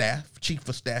advisory staff, chief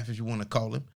of staff, if you want to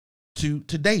call him, to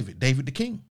David the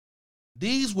king.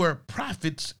 These were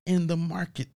prophets in the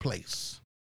marketplace.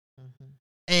 Mm-hmm.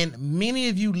 And many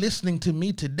of you listening to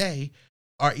me today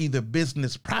are either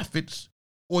business prophets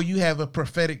or you have a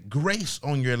prophetic grace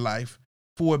on your life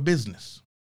for a business.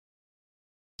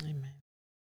 Amen.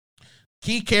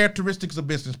 Key characteristics of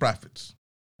business prophets.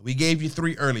 We gave you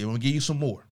 3 earlier. We'll give you some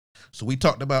more. So we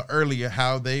talked about earlier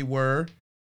how they were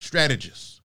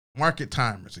strategists, market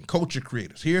timers, and culture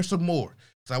creators. Here's some more.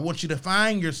 So I want you to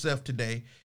find yourself today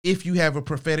if you have a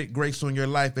prophetic grace on your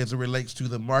life as it relates to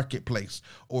the marketplace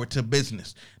or to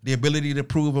business, the ability to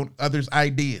prove on others'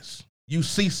 ideas. You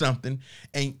see something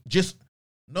and just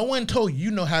no one told you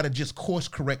know how to just course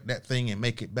correct that thing and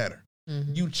make it better.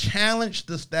 Mm-hmm. You challenge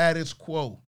the status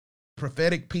quo.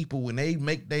 Prophetic people, when they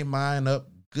make their mind up,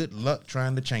 good luck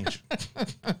trying to change it.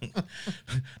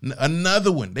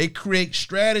 Another one, they create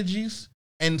strategies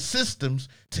and systems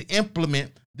to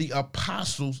implement the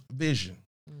apostles' vision.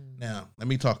 Now, let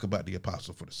me talk about the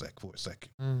apostle for a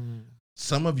second.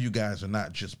 Some of you guys are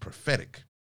not just prophetic.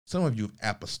 Some of you are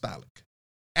apostolic.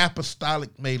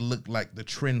 Apostolic may look like the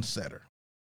trendsetter.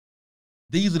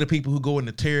 These are the people who go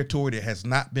into territory that has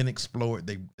not been explored.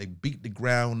 They beat the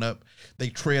ground up. They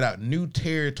tread out new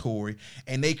territory,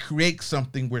 and they create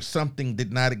something where something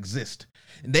did not exist.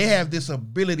 And they have this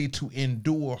ability to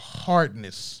endure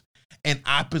hardness and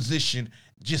opposition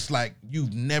just like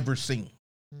you've never seen.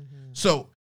 Mm-hmm. So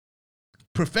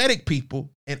prophetic people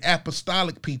and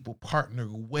apostolic people partner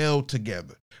well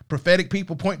together. Prophetic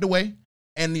people point the way,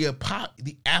 and the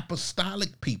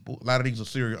apostolic people, a lot of these are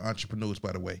serial entrepreneurs,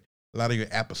 by the way. A lot of your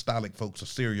apostolic folks are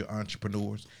serial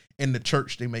entrepreneurs. In the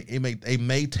church, they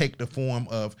may take the form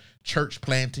of church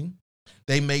planting.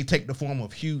 They may take the form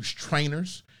of huge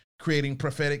trainers, creating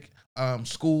prophetic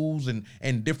schools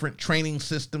and different training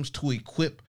systems to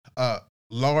equip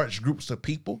large groups of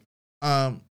people.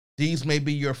 These may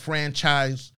be your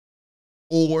franchise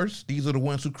ors. These are the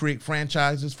ones who create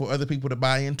franchises for other people to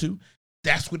buy into.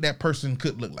 That's what that person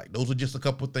could look like. Those are just a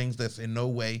couple of things that's in no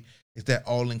way is that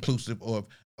all inclusive of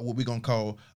what we're going to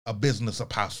call a business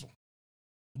apostle.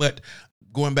 But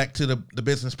going back to the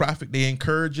business prophet, they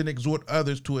encourage and exhort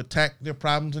others to attack their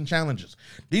problems and challenges.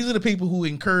 These are the people who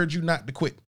encourage you not to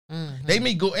quit. Mm-hmm.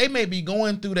 They may be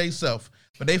going through themselves,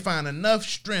 but they find enough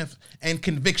strength and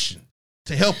conviction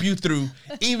to help you through,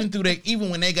 even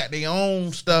when they got their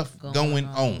own stuff going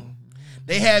on.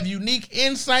 They have unique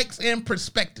insights and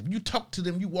perspective. You talk to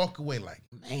them, you walk away like,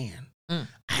 man,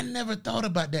 I never thought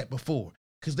about that before,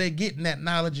 because they're getting that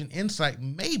knowledge and insight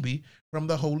maybe from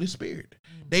the Holy Spirit.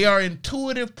 They are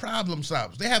intuitive problem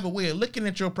solvers. They have a way of looking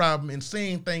at your problem and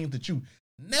seeing things that you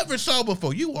never saw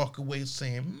before. You walk away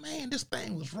saying, man, this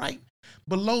thing was right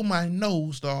below my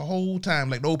nose the whole time.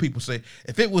 Like the old people say,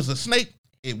 if it was a snake,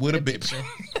 it would have been.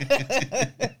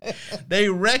 They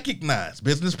recognize,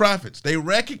 business prophets, they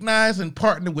recognize and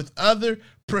partner with other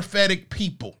prophetic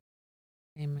people.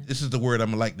 Amen. This is the word I'm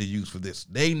going to like to use for this.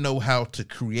 They know how to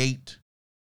create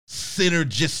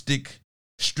synergistic,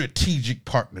 strategic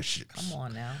partnerships. Come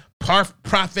on now.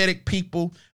 Prophetic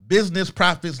people, business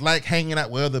prophets like hanging out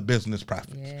with other business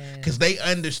prophets because they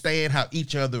understand how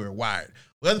each other are wired.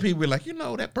 Well, other people are like,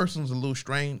 that person's a little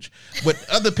strange. But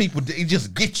other people, they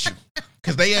just get you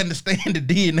because they understand the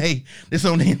DNA that's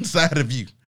on the inside of you.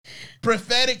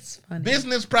 Prophetic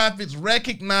business prophets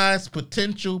recognize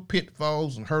potential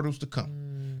pitfalls and hurdles to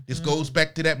come. This goes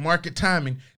back to that market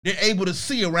timing. They're able to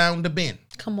see around the bend.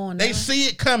 Come on now. They see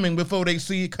it coming before they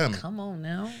see it coming. Come on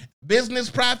now. Business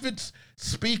prophets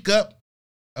speak up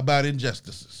about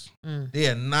injustices. They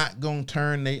are not going to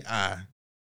turn their eye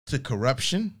to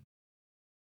corruption.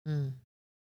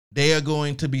 They are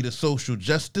going to be the social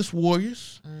justice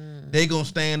warriors. They're going to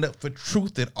stand up for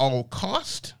truth at all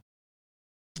cost.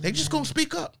 They're just going to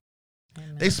speak up.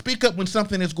 Amen. They speak up when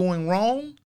something is going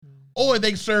wrong, or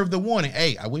they serve the warning.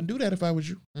 Hey, I wouldn't do that if I was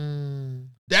you.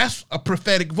 That's a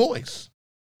prophetic voice.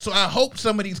 So I hope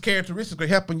some of these characteristics are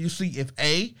helping you see if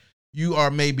A, you are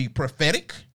maybe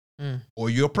prophetic or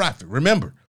you're a prophet.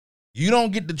 Remember, you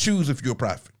don't get to choose if you're a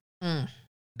prophet.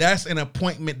 That's an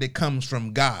appointment that comes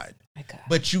from God.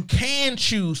 But you can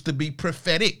choose to be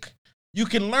prophetic. You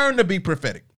can learn to be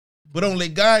prophetic, but only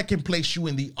God can place you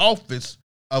in the office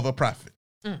of a prophet.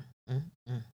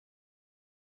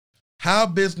 How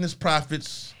business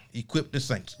prophets equip the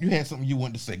saints. You had something you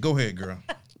wanted to say. Go ahead, girl.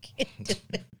 I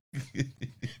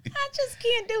just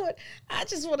can't do it. I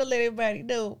just want to let everybody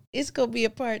know it's going to be a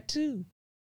part 2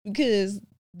 because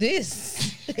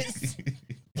this is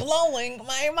blowing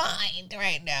my mind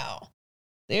right now.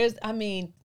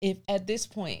 If at this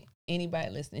point, anybody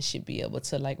listening should be able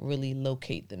to really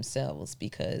locate themselves,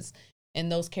 because in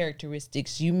those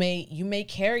characteristics, you may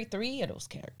carry 3 of those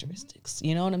characteristics.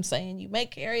 You know what I'm saying? You may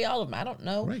carry all of them. I don't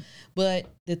know. Right. But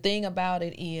the thing about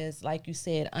it is, like you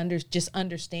said, just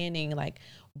understanding,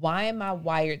 why am I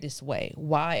wired this way?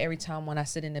 Why every time when I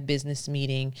sit in a business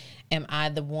meeting, am I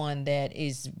the one that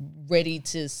is ready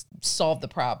to solve the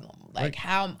problem?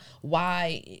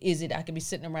 Why is it I can be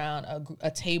sitting around a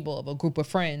table of a group of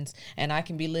friends and I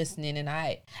can be listening and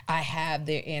I have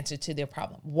their answer to their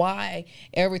problem? Why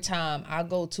every time I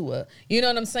go to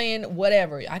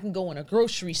whatever, I can go in a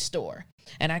grocery store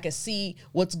and I can see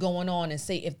what's going on and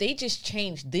say, if they just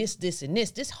change this, and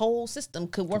this whole system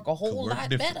could work a whole lot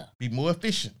better. Be more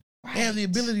efficient. Right. They have the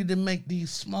ability to make these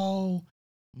small,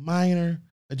 minor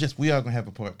adjustments. We are going to have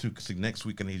a part 2 because next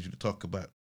week I need you to talk about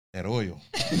that oil.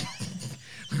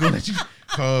 We're going to let you.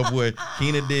 Oh, boy.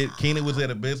 Kinah was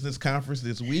at a business conference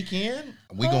this weekend.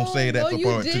 We're going to say that for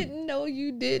part 2. No,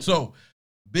 you didn't. So,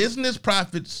 business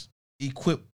prophets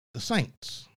equip the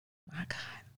saints. My God.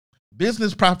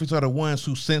 Business prophets are the ones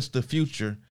who sense the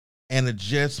future and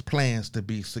adjust plans to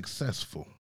be successful.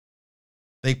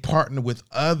 They partner with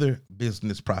other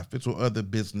business prophets or other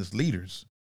business leaders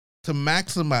to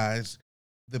maximize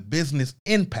the business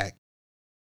impact,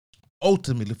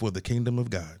 ultimately for the kingdom of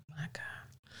God. My God.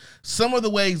 Some of the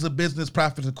ways a business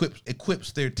prophet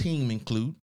equips their team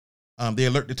include they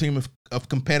alert the team of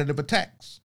competitive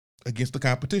attacks against the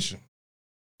competition.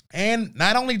 And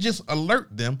not only just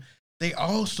alert them, they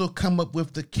also come up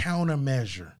with the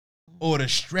countermeasure or the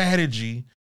strategy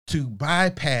to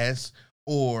bypass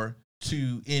or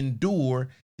to endure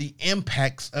the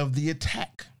impacts of the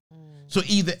attack. So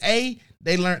either A,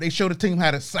 they show the team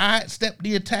how to sidestep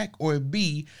the attack, or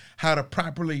B, how to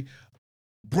properly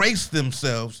brace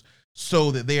themselves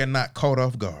so that they are not caught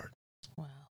off guard. Wow.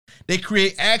 They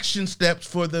create action steps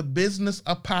for the business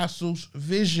apostles'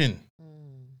 vision.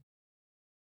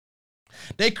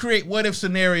 They create what-if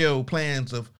scenario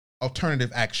plans of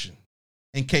alternative action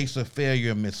in case of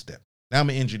failure or misstep. Now, I'm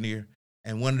an engineer,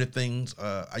 and one of the things,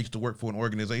 I used to work for an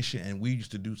organization, and we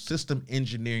used to do system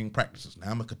engineering practices. Now,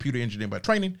 I'm a computer engineer by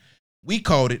training. We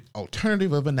called it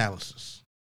alternative of analysis.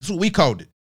 That's what we called it.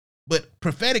 But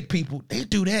prophetic people, they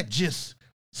do that just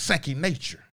second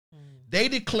nature. They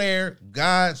declare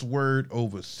God's word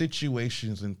over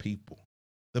situations and people.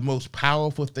 The most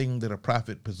powerful thing that a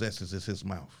prophet possesses is his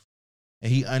mouth.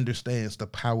 And he understands the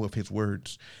power of his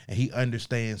words. And he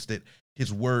understands that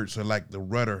his words are like the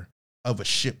rudder of a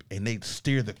ship, and they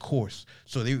steer the course.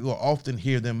 So they will often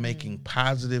hear them making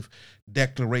positive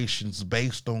declarations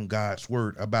based on God's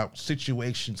word about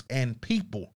situations and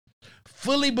people,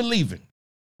 fully believing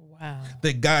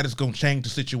that God is going to change the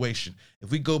situation.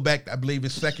 If we go back, I believe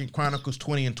it's 2 Chronicles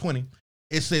 20:20,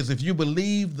 it says, if you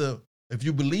believe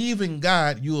in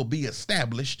God, you will be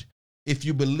established. If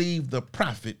you believe the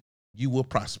prophet, you will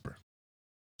prosper.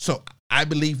 So I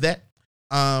believe that.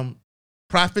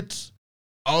 Prophets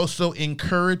also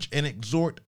encourage and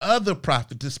exhort other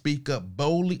prophets to speak up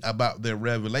boldly about their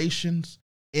revelations,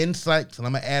 insights, and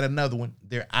I'm going to add another one,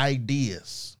 their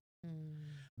ideas.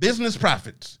 Business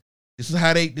prophets, this is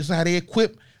how they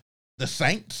equip the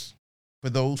saints, for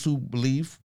those who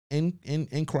believe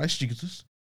in Christ Jesus.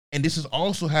 And this is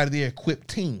also how they equip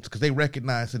teams, because they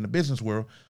recognize in the business world,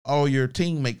 all your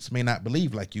teammates may not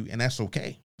believe like you, and that's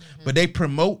okay. But they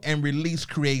promote and release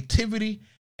creativity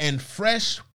and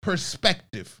fresh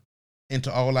perspective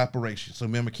into all operations. So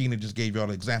remember, Kinah just gave y'all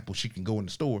an example. She can go in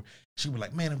the store. She was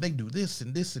like, man, if they do this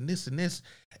and this and this and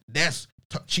this,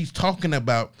 she's talking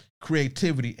about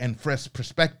creativity and fresh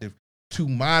perspective to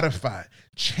modify,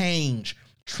 change,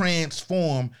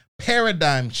 transform,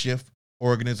 paradigm shift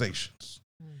organizations.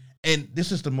 And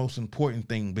this is the most important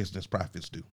thing business prophets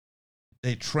do.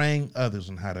 They train others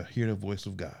on how to hear the voice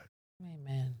of God.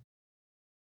 Amen.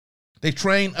 They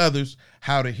train others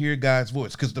how to hear God's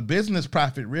voice, because the business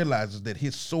prophet realizes that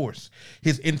his source,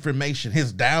 his information,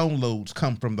 his downloads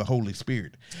come from the Holy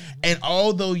Spirit. And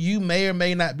although you may or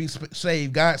may not be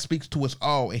saved, God speaks to us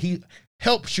all, and he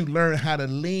helps you learn how to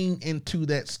lean into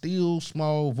that still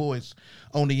small voice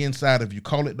on the inside of you.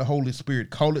 Call it the Holy Spirit,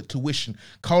 call it tuition,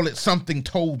 call it something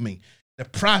told me. The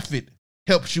prophet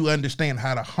helps you understand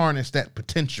how to harness that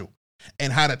potential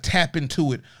and how to tap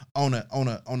into it on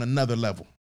another level.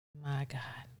 My God,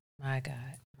 my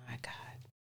God, my God.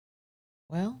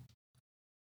 Well,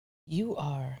 you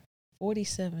are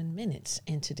 47 minutes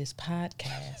into this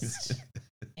podcast,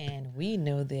 and we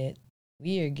know that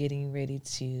we are getting ready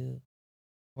to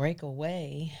break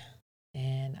away.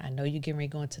 And I know you're getting ready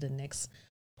to go into the next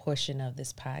portion of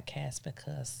this podcast,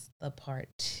 because the part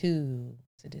 2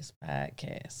 to this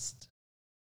podcast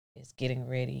is getting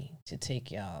ready to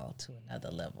take y'all to another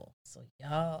level. So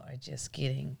y'all are just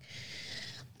getting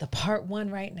the part 1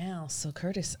 right now. So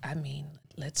Curtis, I mean,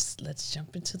 let's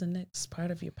jump into the next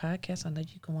part of your podcast. I know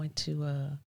you're going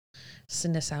to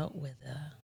send us out with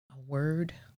a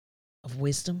word of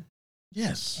wisdom.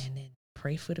 Yes. And then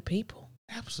pray for the people.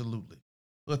 Absolutely.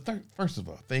 Well, first of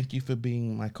all, thank you for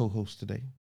being my co-host today.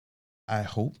 I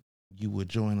hope you will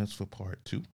join us for part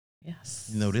 2. Yes.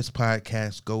 You know, this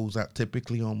podcast goes out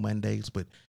typically on Mondays, but,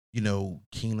 you know,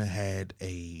 Kinah had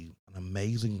an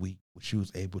amazing week where she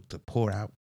was able to pour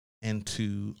out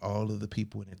into all of the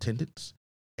people in attendance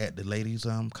at the ladies'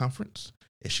 conference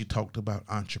as she talked about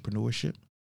entrepreneurship.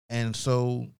 And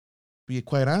so, to be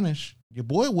quite honest, your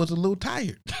boy was a little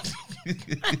tired.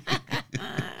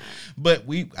 But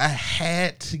I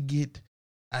had to get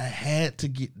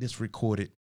this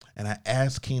recorded, and I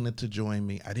asked Kinah to join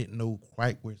me. I didn't know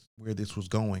quite where this was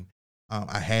going.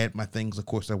 I had my things, of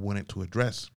course, I wanted to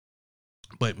address,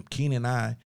 but Kinah and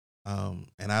I,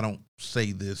 and I don't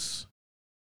say this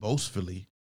boastfully,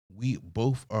 we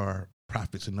both are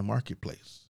prophets in the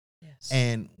marketplace. Yes.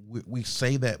 And we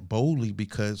say that boldly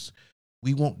because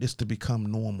we want this to become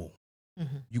normal.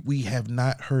 We have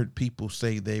not heard people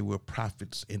say they were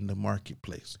prophets in the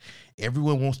marketplace.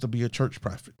 Everyone wants to be a church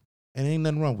prophet, and ain't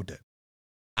nothing wrong with that.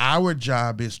 Our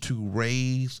job is to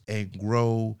raise and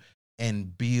grow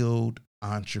and build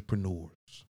entrepreneurs.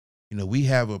 You know, we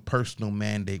have a personal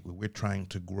mandate where we're trying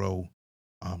to grow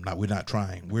we're not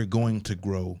trying. We're going to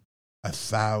grow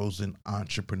 1,000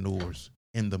 entrepreneurs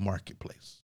in the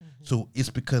marketplace. Mm-hmm. So it's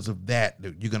because of that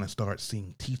you're going to start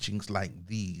seeing teachings like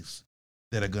these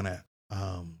that are going to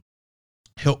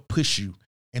help push you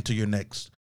into your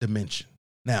next dimension.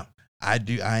 Now,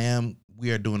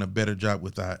 we are doing a better job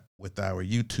with our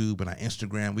YouTube and our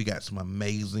Instagram. We got some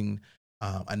amazing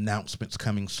announcements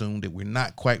coming soon that we're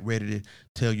not quite ready to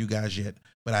tell you guys yet,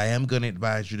 but I am going to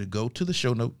advise you to go to the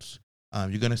show notes.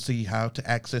 You're going to see how to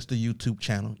access the YouTube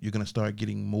channel. You're going to start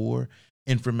getting more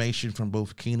information from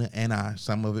both Kinah and I.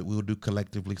 Some of it we'll do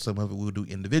collectively, some of it we'll do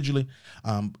individually,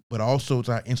 but also it's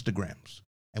our Instagrams.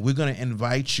 And we're going to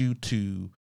invite you to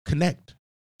connect.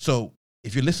 So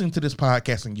if you're listening to this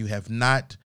podcast and you have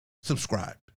not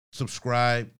subscribed,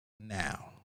 subscribe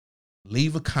now.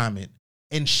 Leave a comment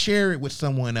and share it with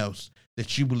someone else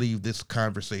that you believe this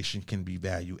conversation can be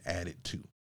value added to.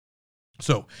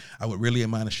 So I would really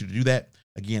admonish you to do that.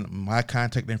 Again, my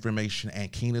contact information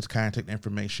and Kinah's contact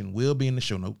information will be in the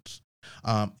show notes.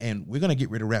 And we're going to get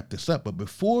ready to wrap this up. But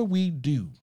before we do,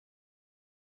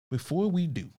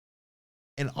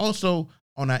 and also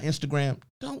on our Instagram,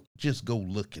 don't just go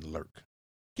look and lurk.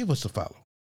 Give us a follow.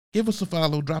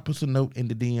 Drop us a note in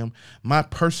the DM. My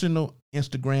personal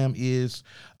Instagram is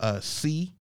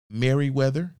C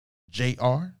Merriweather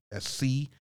JR. That's C.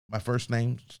 My first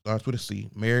name starts with a C,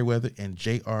 Merriweather, and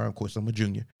JR. Of course, I'm a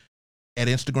junior at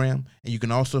Instagram. And you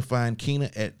can also find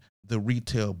Kinah at The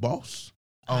Retail Boss.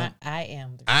 I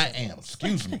am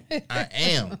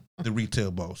The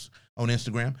Retail Boss on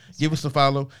Instagram. Give us a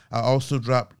follow. I also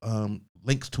drop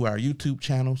links to our YouTube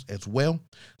channels as well,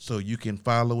 so you can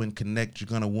follow and connect. You're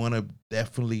going to want to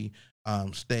definitely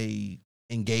stay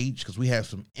engaged because we have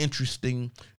some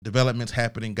interesting developments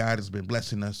happening. God has been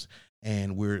blessing us,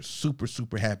 and we're super,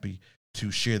 super happy to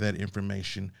share that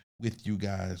information with you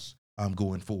guys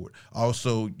going forward.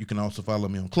 Also, you can also follow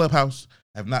me on Clubhouse.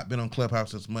 I have not been on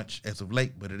Clubhouse as much as of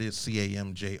late, but it is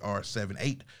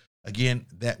CAMJR78. Again,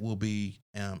 that will be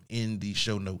in the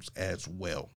show notes as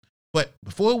well. But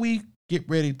before we get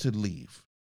ready to leave,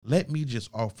 let me just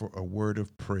offer a word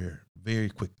of prayer very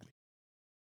quickly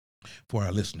for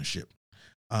our listenership.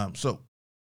 So,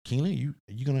 Kinah,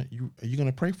 are you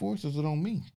gonna pray for us? Or is it on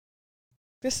me?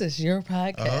 This is your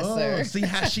podcast, sir. See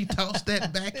how she tossed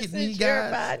that back at me, guys? Your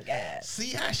podcast. See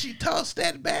how she tossed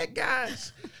that back,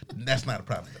 guys? That's not a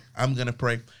problem. I'm gonna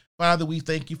pray. Father, we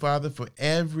thank you, Father, for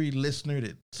every listener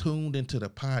that tuned into the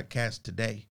podcast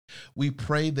today. We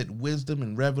pray that wisdom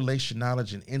and revelation,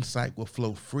 knowledge and insight will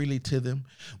flow freely to them.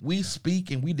 We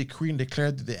speak and we decree and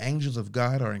declare that the angels of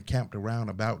God are encamped around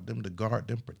about them to guard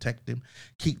them, protect them,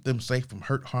 keep them safe from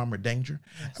hurt, harm, or danger.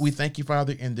 Yes. We thank you,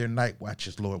 Father, in their night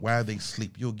watches, Lord, while they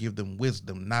sleep. You'll give them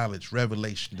wisdom, knowledge,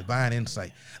 revelation, divine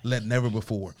insight, like never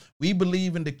before. We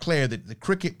believe and declare that the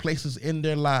crooked places in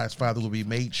their lives, Father, will be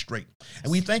made straight.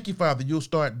 And we thank you, Father, you'll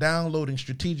start downloading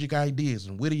strategic ideas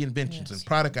and witty inventions and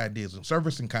product ideas and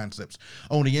servicing concepts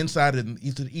on the inside of them,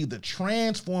 either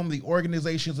transform the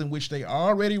organizations in which they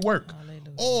already work. Hallelujah.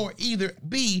 Or either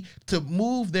B, to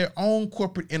move their own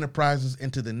corporate enterprises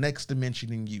into the next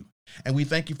dimension in you. And we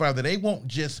thank you, Father, they won't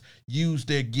just use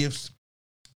their gifts,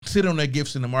 sit on their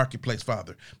gifts in the marketplace,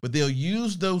 Father, but they'll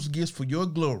use those gifts for your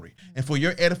glory and for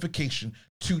your edification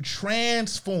to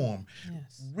transform,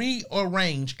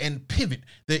 rearrange, and pivot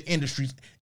their industries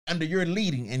under your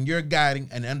leading and your guiding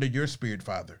and under your spirit,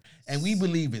 Father. And we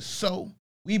believe it's so.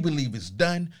 We believe it's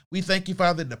done. We thank you,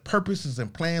 Father, that the purposes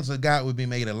and plans of God will be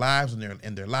made alive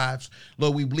in their lives.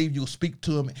 Lord, we believe you'll speak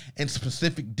to them in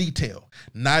specific detail,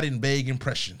 not in vague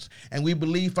impressions. And we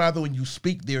believe, Father, when you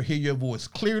speak, they'll hear your voice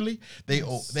clearly. They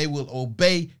will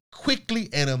obey quickly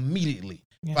and immediately.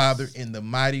 Yes. Father, in the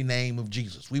mighty name of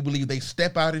Jesus. We believe they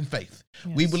step out in faith.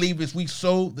 Yes. We believe as we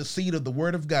sow the seed of the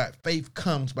word of God, faith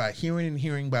comes by hearing and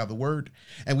hearing by the word.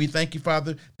 And we thank you,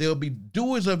 Father, they'll be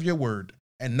doers of your word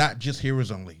and not just hearers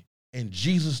only. In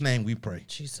Jesus' name we pray. In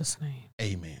Jesus' name.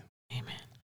 Amen. Amen.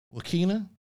 Well, Kinah,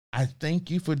 I thank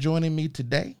you for joining me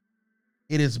today.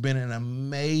 It has been an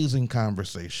amazing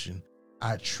conversation.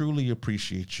 I truly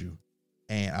appreciate you.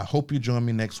 And I hope you join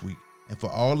me next week. And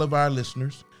for all of our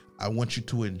listeners, I want you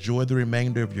to enjoy the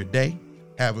remainder of your day.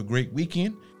 Have a great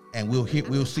weekend, and we'll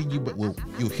see you, but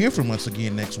you'll hear from us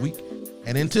again next week.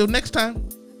 And until next time.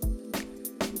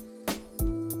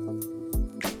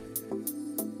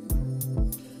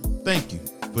 Thank you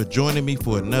for joining me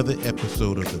for another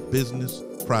episode of the Business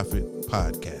Profit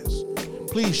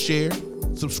Podcast. Please share,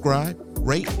 subscribe,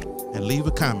 rate, and leave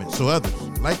a comment so others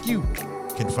like you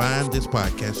can find this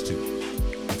podcast too.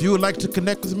 If you would like to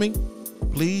connect with me,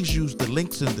 please use the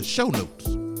links in the show notes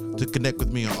to connect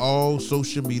with me on all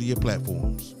social media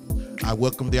platforms. I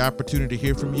welcome the opportunity to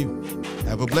hear from you.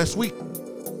 Have a blessed week.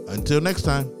 Until next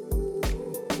time.